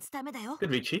hand.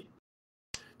 Good Ricci.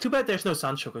 Too bad there's no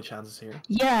Sanshoko chances here.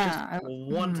 Yeah.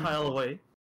 Just one tile away.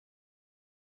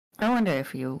 I wonder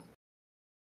if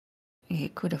he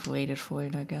could have waited for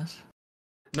it, I guess.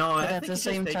 No, but at the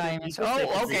same time, it's...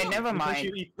 Oh, okay, never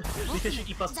mind. Because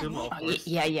you Ippatsumo, of course.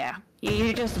 Yeah.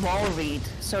 You just wall read,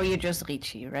 so you just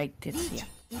Ricci, right? It's, yeah.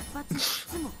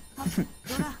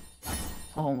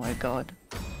 Oh my god.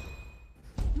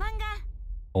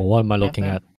 Oh, what am I looking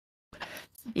at?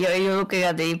 Yeah, you're looking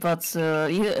at the Ippatsu.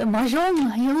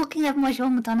 Mahjong! You're looking at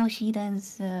Mahjong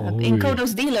Tanoshida's... in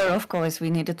Kodo's dealer, of course, we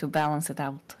needed to balance it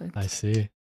out. I see.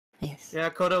 Yes. Yeah,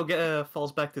 Kodo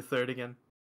falls back to 3rd again.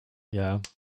 Yeah.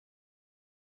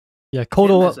 Yeah,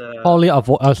 Kodo probably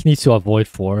needs to avoid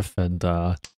 4th and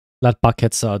let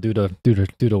buckets do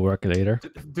the work later.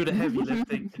 Do the heavy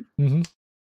lifting. Mm-hmm.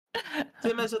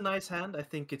 Tim has a nice hand. I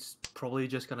think it's probably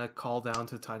just gonna call down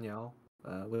to Tanyao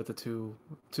with the 2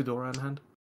 Dora in hand.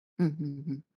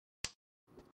 Mm-hmm.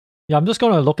 Yeah, I'm just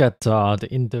gonna look at the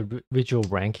individual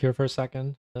rank here for a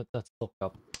second. Let's look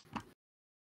up.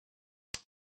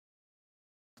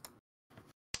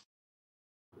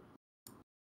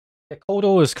 Yeah,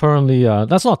 Kodo is currently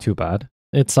that's not too bad.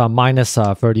 It's minus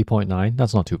 30.9.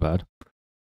 That's not too bad.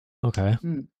 Okay.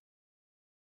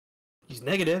 He's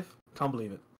negative. Can't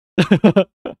believe it.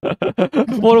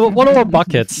 What about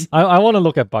buckets? I want to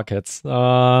look at buckets.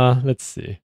 Let's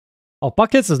see. Oh,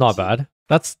 buckets is not bad.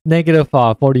 That's negative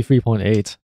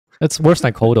 43.8. It's worse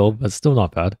than Kodo, but still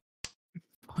not bad.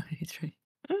 43.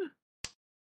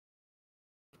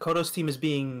 Kodo's team is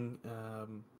being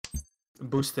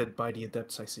boosted by the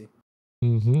adepts, I see.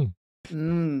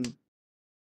 Mm-hmm.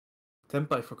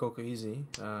 Tenpai for Kokuizi.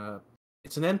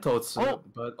 It's an Entotsu,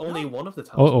 but only one of the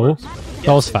tiles works.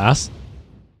 That was fast.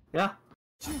 Yeah.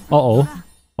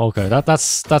 Okay,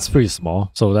 that's pretty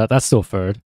small. So that's still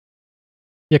 3rd.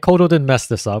 Yeah, Kodo didn't mess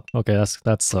this up. Okay, that's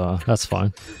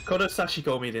fine. Kodo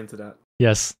Sashikomi'd into that.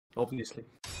 Yes. Obviously.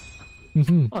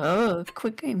 Oh,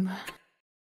 quick game.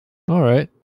 Alright.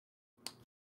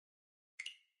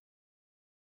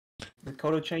 Did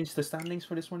Kodo change the standings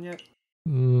for this one yet?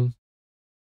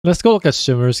 Let's go look at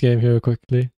Shimmer's game here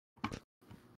quickly.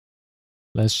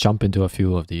 Let's jump into a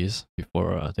few of these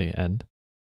before they end.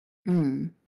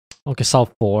 Okay,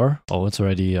 South 4. Oh, it's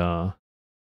already... Oh,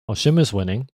 Shimmer's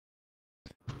winning.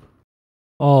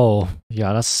 Oh,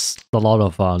 yeah, that's a lot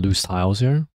of loose tiles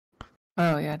here.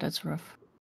 Oh, yeah, that's rough.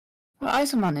 Well,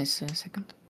 Iserman is 2nd.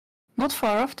 Not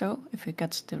far off, though, if it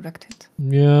gets directed.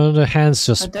 Yeah, the hand's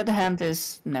just... But that hand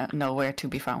is nowhere to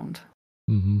be found.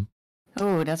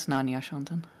 Oh, that's Nanya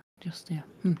Shantan. Just, yeah.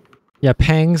 Yeah,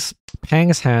 Pang's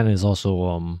hand is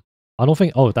also... I don't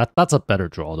think... Oh, that's a better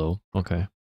draw, though. Okay.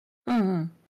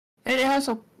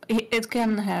 It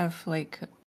can have, like,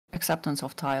 acceptance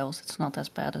of tiles. It's not as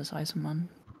bad as Iserman.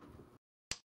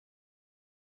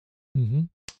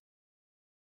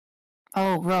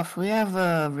 Oh, rough. We have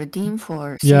a redeem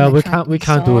for... Yeah, we can't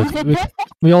do it.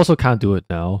 We also can't do it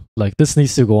now. Like, this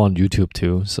needs to go on YouTube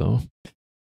too, so...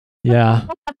 Yeah.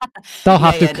 They'll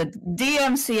have to... the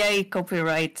DMCA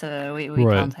copyright, we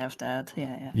can't have that.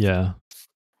 Yeah.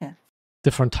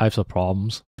 Different types of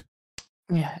problems.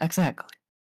 Yeah, exactly.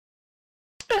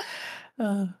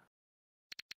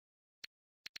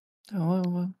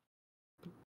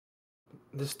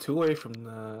 There's 2 away from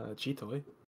G-Toy.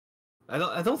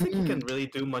 I don't think you can really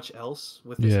do much else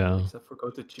with this one except for go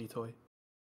to G-Toy.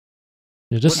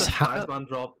 You just 5-man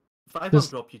drop. 5-man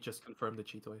drop, you just confirm the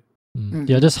G-Toy.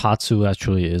 Yeah, this Hatsu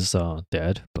actually is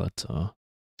dead, but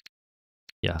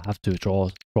yeah, have to draw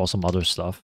some other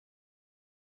stuff.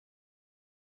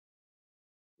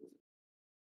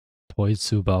 Toy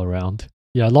Tsuba around.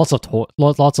 Yeah, lots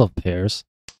of pairs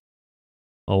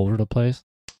all over the place.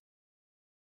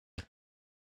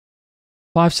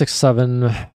 5, 6, 7.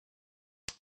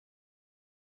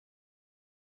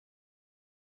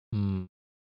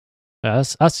 Yeah,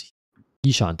 that's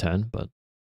Yishan 10, but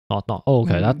not. Oh,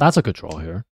 okay, that's a good draw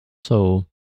here. So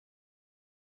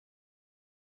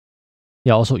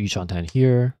yeah, also Yishan 10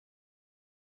 here.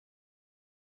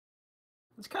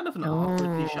 It's kind of an awkward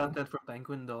Yishan 10 for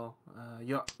Penguin though.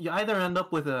 You either end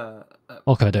up with a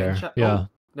okay there. Yeah. Oh,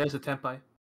 there's a Tenpai.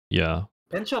 Yeah.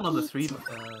 Penchant on the 3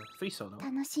 solo.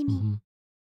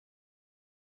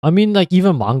 I mean, like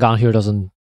even Mangang here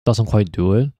doesn't quite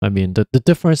do it. I mean, the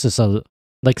difference is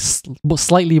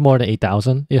slightly more than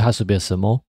 8,000. It has to be a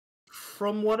Simo.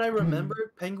 From what I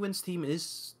remember, Penguin's team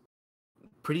is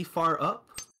pretty far up.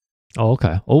 Oh,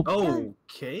 okay. Oh.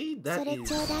 Okay, that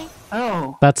is.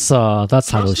 Oh. That's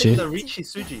Hanoshi. The Riichi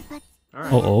Suji. All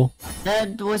right. Oh.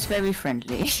 That was very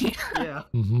friendly. Yeah.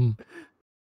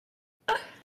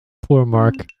 Poor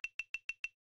Mark.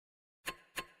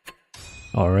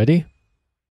 Already?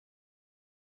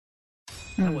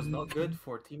 That was not good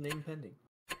for team name pending.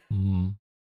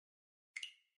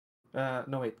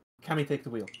 No wait. Kami, take the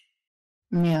wheel.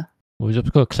 Yeah. We're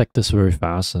just gonna click this very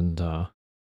fast and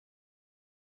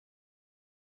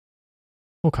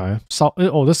okay. So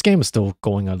this game is still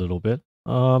going a little bit.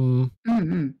 Oh,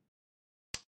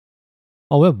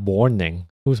 we have Morning.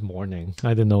 Who's Morning? I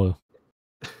didn't know.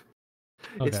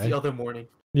 Okay. It's the other morning.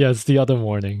 Yeah, it's the other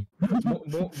morning.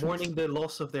 Mourning the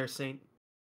loss of their saint.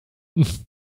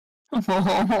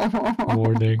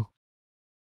 Morning.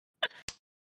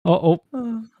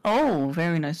 Oh,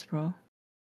 very nice draw.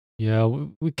 Yeah,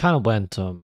 we kind of went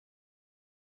okay.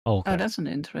 Oh, that's an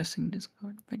interesting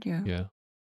discard, but yeah. Yeah.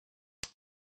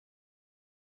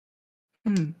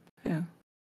 Yeah.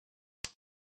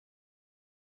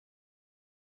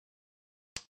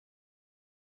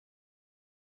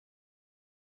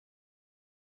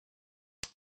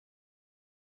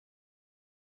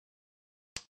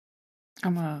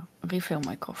 I'm gonna refill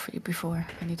my coffee before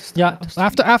I need to start. Yeah,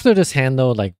 after this hand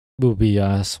though, like will be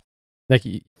like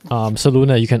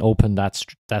Saluna, you can open that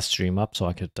stream up so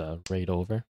I could raid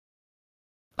over.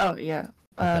 Oh yeah.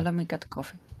 Okay. Let me get the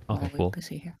coffee. Okay, cool.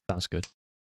 Busy here. Sounds good.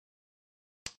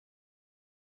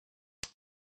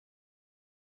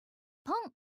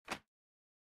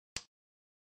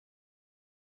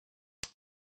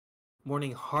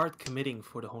 Morning hard committing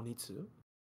for the Honitsu.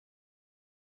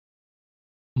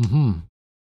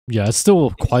 Yeah, it's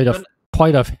still quite a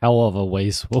hell of a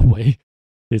ways away.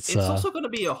 It's also gonna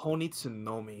be a Honitsu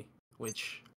Nomi,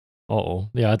 which.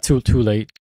 Yeah, too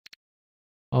late.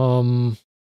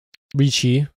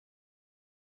 Riichi.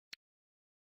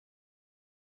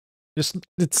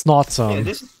 It's not Yeah,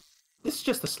 this is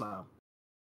just a slam.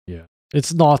 Yeah,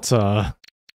 it's not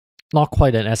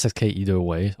quite an SSK either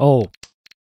way. Oh,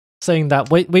 saying that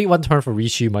wait one turn for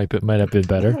Riichi might have been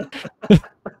better.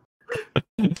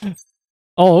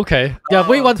 Oh, okay. Yeah,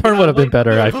 wait one turn would have been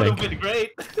better, I think. Would have been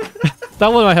great.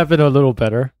 That one might have been a little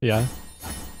better, yeah.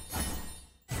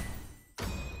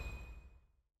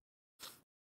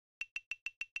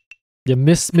 Yeah,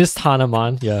 missed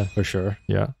Hanuman, yeah, for sure,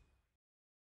 yeah.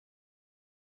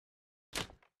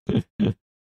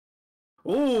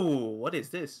 Ooh, what is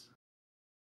this?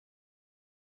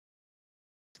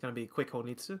 It's gonna be quick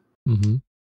Honitsu.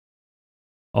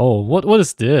 Oh, what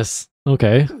is this?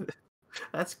 Okay.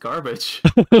 That's garbage.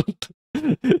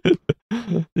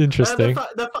 Interesting.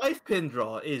 The 5-pin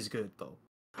draw is good though,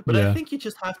 but I think you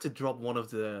just have to drop one of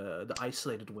the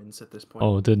isolated wins at this point.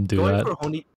 Oh, didn't do that.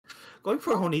 Going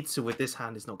for Honitsu with this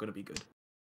hand is not going to be good.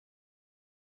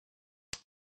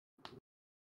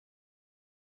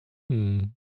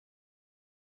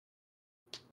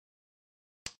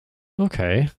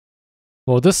 Okay.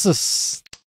 Well, this is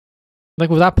like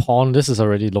with that pawn. This is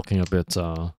already looking a bit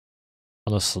on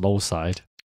the slow side.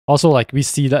 Also, like we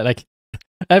see that like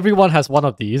everyone has one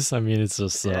of these. I mean, it's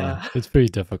just it's pretty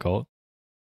difficult.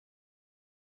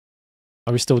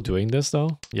 Are we still doing this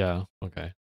though? Yeah.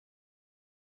 Okay.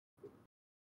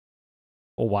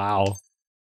 Oh wow.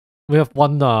 We have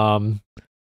one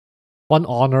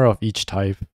honor of each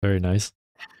type. Very nice.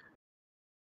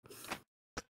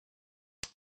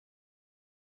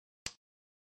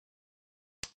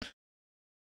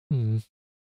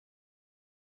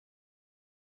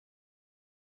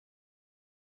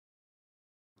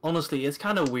 Honestly, it's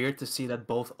kind of weird to see that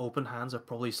both open hands are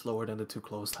probably slower than the two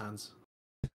closed hands.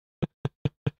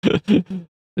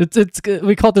 It's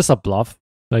we call this a bluff.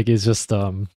 Like it's just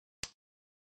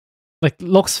like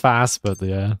looks fast, but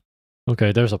yeah.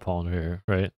 Okay, there's a pawn here,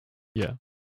 right? Yeah.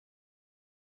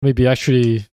 Maybe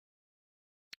actually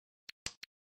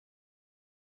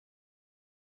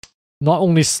not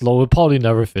only slow, it probably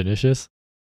never finishes.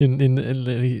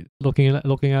 in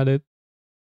looking at it.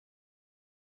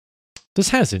 This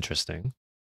hand's interesting.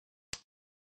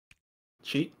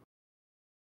 Cheat.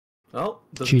 Oh,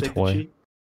 doesn't Cheat take toy.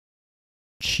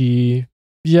 the Chi.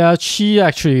 Yeah, Chi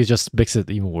actually just makes it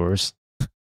even worse.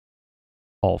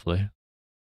 Hopefully.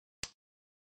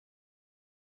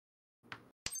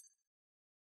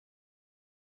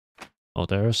 Oh,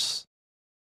 there's.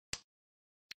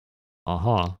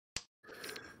 Uh-huh.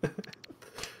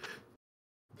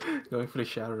 Going for the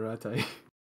Shadow Rattay.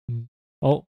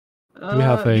 Oh, we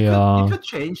have a. You could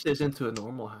change this into a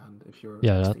normal hand if you're.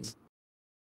 Yeah, that's.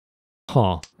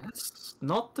 Huh. That's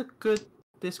not a good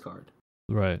discard.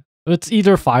 Right. It's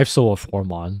either 5 soul or 4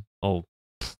 mon. Oh.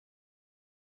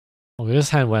 Okay, this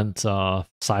hand went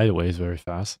sideways very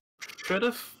fast. Should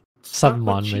have 7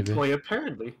 mon maybe. Toy,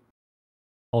 apparently.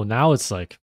 Oh, now it's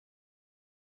like.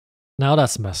 Now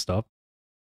that's messed up.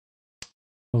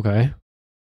 Okay.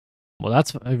 Well,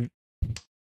 that's.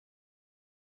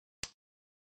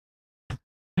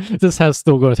 This hand's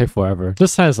still going to take forever.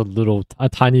 This hand is a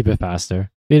tiny bit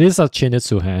faster. It is a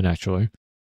Chinitsu hand, actually.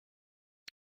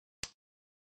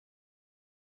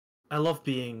 I love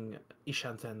being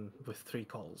Ishanten with 3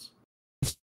 calls.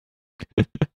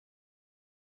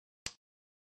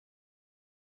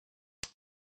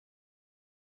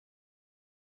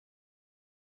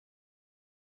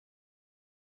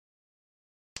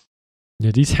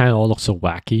 Yeah, these hands all look so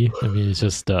wacky. I mean, it's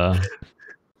just I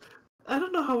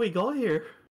don't know how we got here.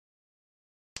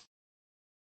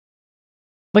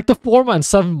 Like the 4 and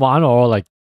 7 mon are all like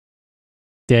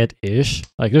dead-ish.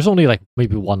 Like there's only like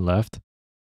maybe 1 left.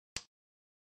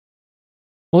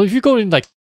 Well, if you go in like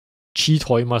Chi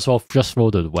toy, you might as well just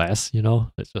throw the West, you know?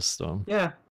 It's just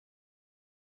Yeah.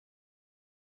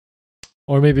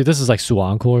 Or maybe this is like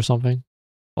Suanko or something.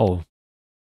 Oh.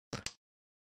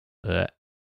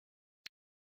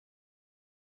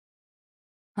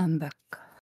 I'm back.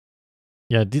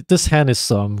 Yeah, this hand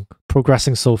is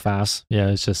progressing so fast. Yeah,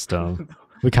 it's just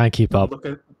we can't keep up.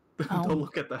 Don't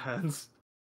look at the hands.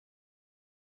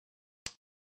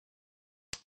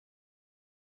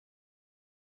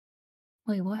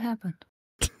 Wait, what happened?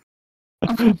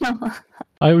 Oh,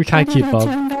 no. We can't keep up.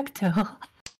 Turn back to?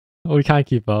 We can't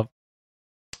keep up.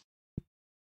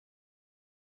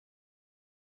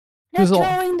 They're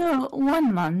throwing the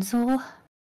 1 Manzo.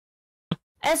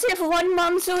 As if 1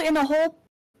 Manzo in a whole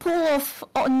pool of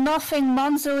nothing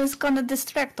Manzo is gonna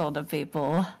distract other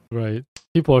people. Right.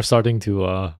 People are starting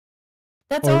to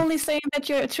That's only saying that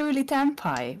you're truly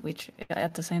Tenpai, which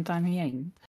at the same time he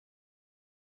ain't.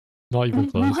 Not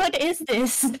even close. What is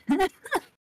this?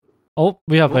 Oh,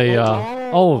 we have a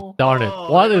oh darn it.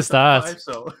 What is that?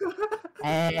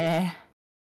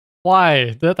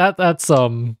 Why? That's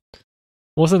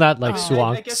wasn't that like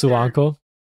Suanko?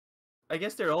 I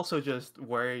guess they're also just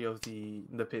wary of the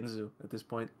Pinzu at this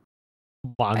point.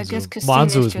 Manzu. I guess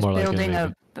Manzu is just more building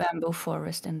like a bamboo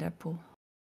forest in their pool.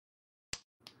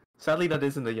 Sadly, that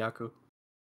isn't the Yaku.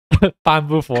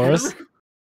 Bamboo forest?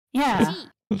 Yeah.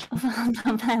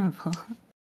 Bamboo.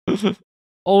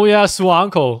 Oh yeah,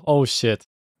 Suanko. Oh shit.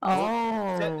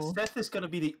 Oh. Seth is gonna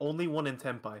be the only one in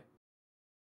Tenpai.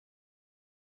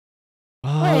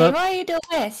 Wait, why the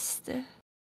West?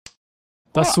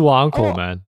 That's Suanko,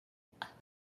 man.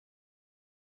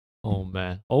 Oh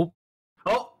man. Oh.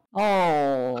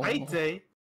 Oh. Haite.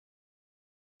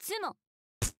 Tsumo.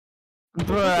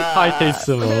 Haite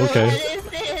Tsumo, okay. What is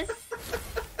this?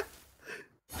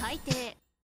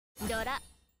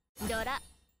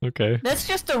 Okay. That's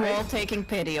just the world taking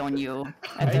pity on you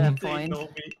at that point.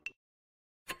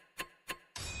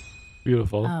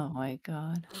 Beautiful. Oh my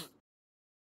god.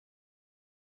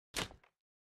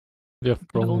 Yeah,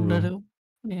 from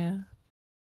yeah.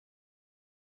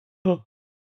 Oh.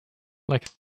 Like.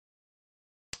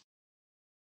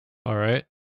 Alright.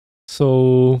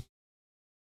 So.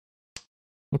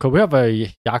 Okay, we have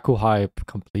a Yaku hype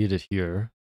completed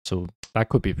here. So that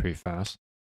could be pretty fast.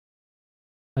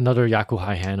 Another Yaku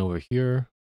high hand over here.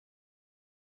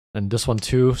 And this one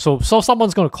too. So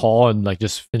someone's gonna call and like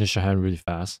just finish the hand really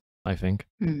fast, I think.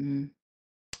 Mm-hmm.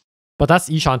 But that's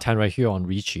Ishan 10 right here on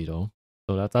Ricci though.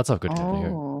 So that's a good hand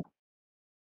here.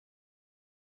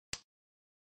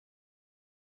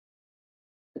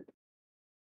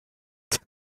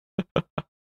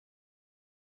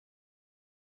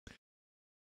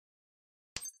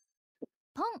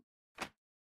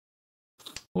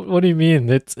 What do you mean?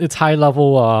 It's high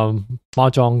level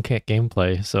mahjong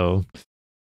gameplay, so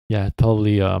yeah,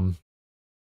 probably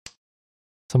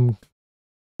some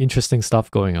interesting stuff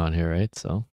going on here, right?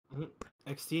 So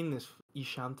X-Teen is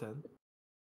Ishanten.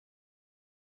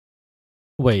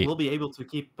 Wait. We'll be able to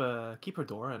keep her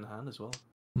Dora in hand as well.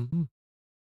 Mm-hmm.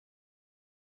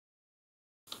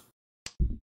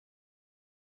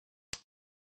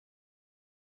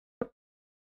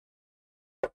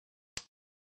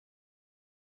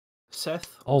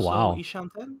 Seth. Oh wow. Ishan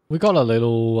 10? We got a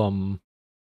little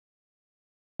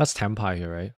that's Tenpai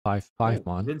here, right? Five I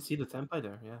man. didn't see the Tenpai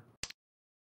there, yeah.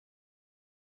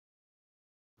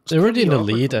 They're already in the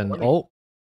lead and oh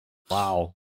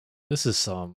wow. This is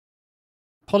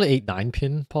probably 8-9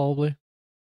 pin probably.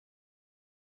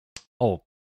 Oh.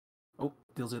 Oh,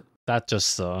 deals it. That's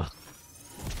just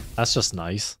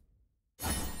nice.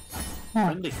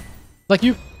 Friendly. Like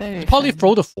you probably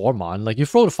throw the 4 man. Like you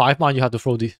throw the 5 man, you have to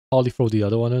probably throw the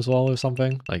other one as well or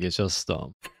something. Like it's just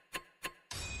that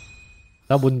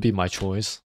wouldn't be my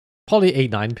choice. Probably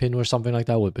 8-9 pin or something like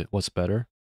that would be what's better.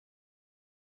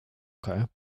 Okay.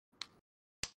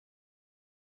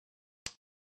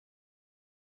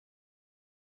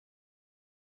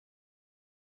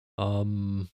 Oh,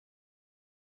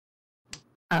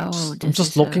 I'm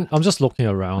just looking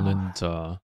around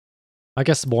and I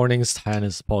guess morning's 10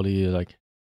 is probably like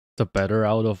the better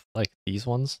out of like these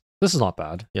ones. This is not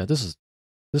bad. Yeah, this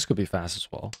could be fast as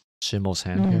well. Shimo's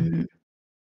hand here.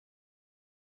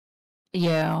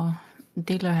 Yeah,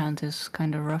 dealer hand is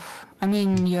kind of rough. I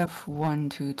mean, you have 1,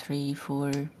 2, 3,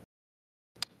 4.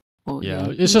 Oh, yeah,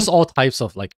 it's just all types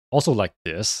of like also like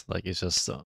this. Like it's just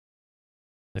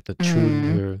like the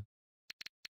true here.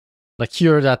 Like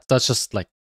here that's just like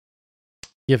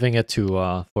giving it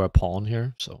to for a pawn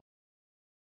here. So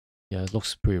yeah, it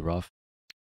looks pretty rough.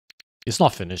 It's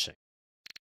not finishing.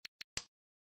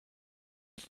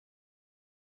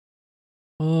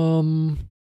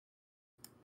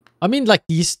 I mean, like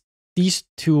these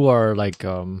two are like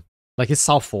it's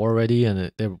South 4 already,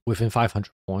 and they're within 500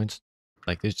 points.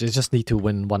 Like they just need to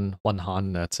win one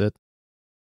hand. That's it.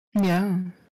 Yeah.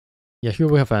 Yeah. Here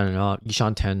we have an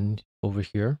Ishan 10 over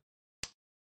here.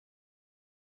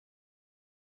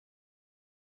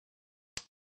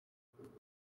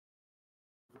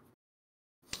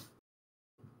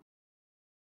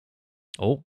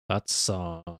 Oh, that's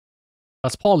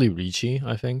probably Ricci,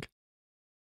 I think.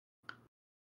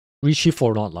 Ricci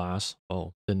for not last.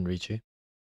 Oh, didn't Ricci.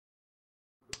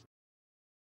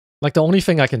 Like the only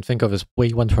thing I can think of is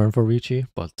wait 1 turn for Ricci,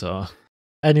 but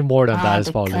any more than that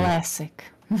is probably classic.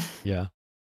 Yeah.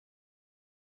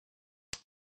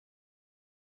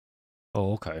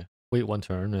 Oh, okay. Wait 1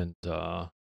 turn and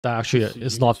that actually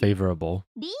is not favorable.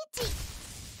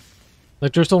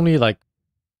 Like there's only like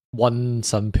 1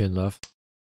 sun pin left.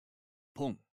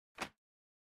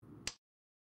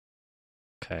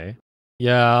 Okay.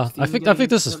 Yeah, I think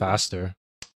this is faster.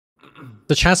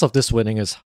 The chance of this winning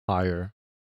is higher.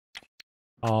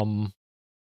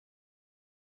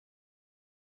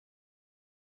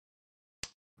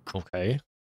 Okay.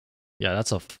 Yeah,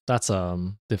 that's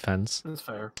defense. That's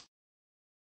fair.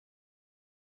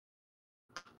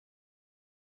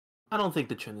 I don't think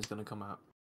the chin is gonna come out.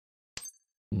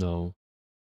 No.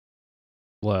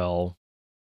 Well,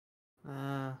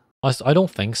 I don't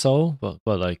think so, but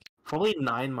like probably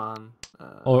 9 man.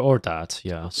 Or that,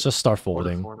 yeah. Just start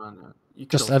folding. 4 man,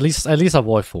 just at least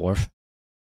avoid 4.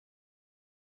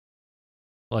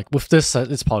 Like with this,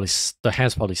 it's probably the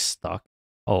hand's probably stuck.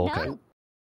 Oh, okay. No.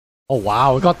 Oh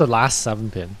wow, we got the last 7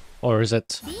 pin, or is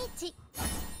it?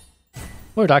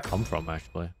 Where did that come from,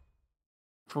 actually?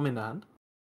 From in the hand.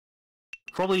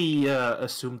 Probably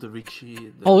assumed the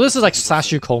Ricci. Oh, this is like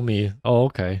Sashikomi. Oh,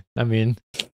 okay. I mean,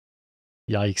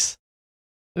 yikes.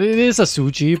 It is a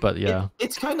Suji, but yeah.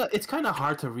 It's kind of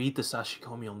hard to read the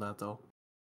Sashikomi on that though.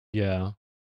 Yeah.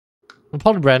 I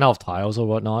probably ran out of tiles or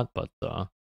whatnot, but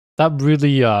that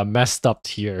really messed up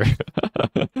here.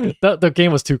 The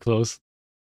game was too close.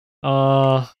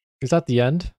 Is that the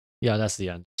end? Yeah, that's the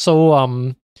end.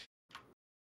 So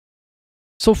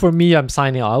so for me, I'm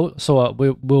signing out. So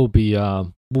we will be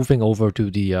moving over to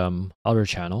the other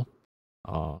channel.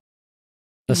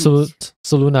 So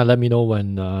Luna, let me know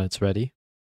when it's ready.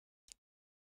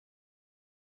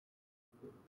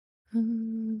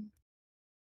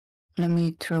 Let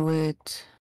me throw it.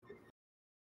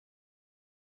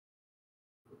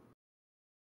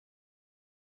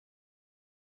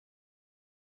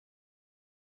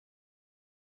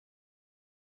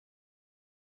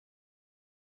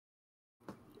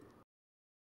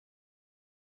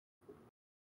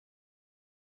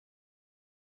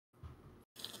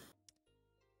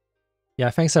 Yeah,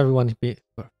 thanks everyone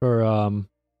for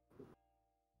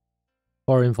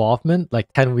involvement.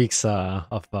 Like 10 weeks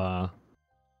of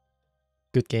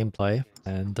good gameplay,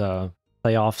 and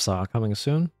playoffs are coming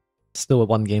soon. Still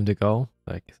 1 game to go.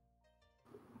 Like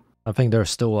I think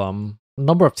there's still a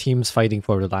number of teams fighting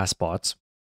for the last spots.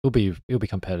 It'll be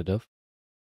competitive.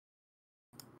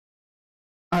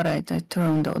 Alright, I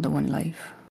thrown the other one live.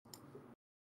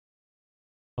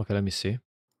 Okay, let me see.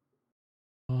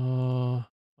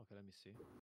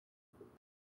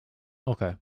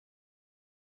 Okay.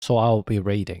 So I'll be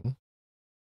raiding.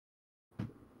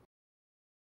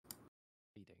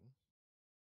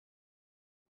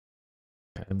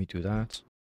 Okay, let me do that.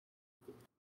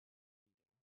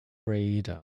 Raid.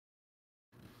 Let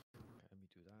me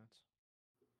do that.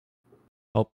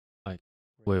 Oh,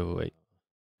 wait.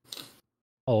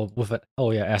 Oh, with it.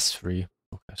 Oh yeah, S3.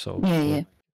 Okay, so yeah.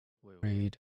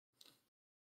 Raid.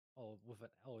 Oh, with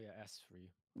it. Oh yeah, S3.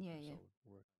 Yeah. Raid.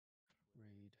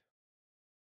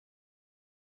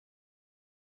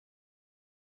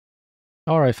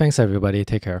 All right, thanks everybody.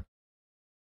 Take care.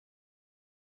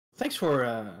 Thanks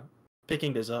for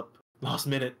picking this up last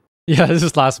minute. Yeah, this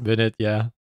is last minute. Yeah.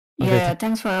 Okay, yeah,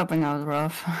 thanks for helping out,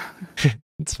 Rolf.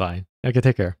 It's fine. Okay,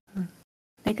 take care.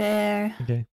 Take care.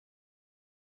 Okay.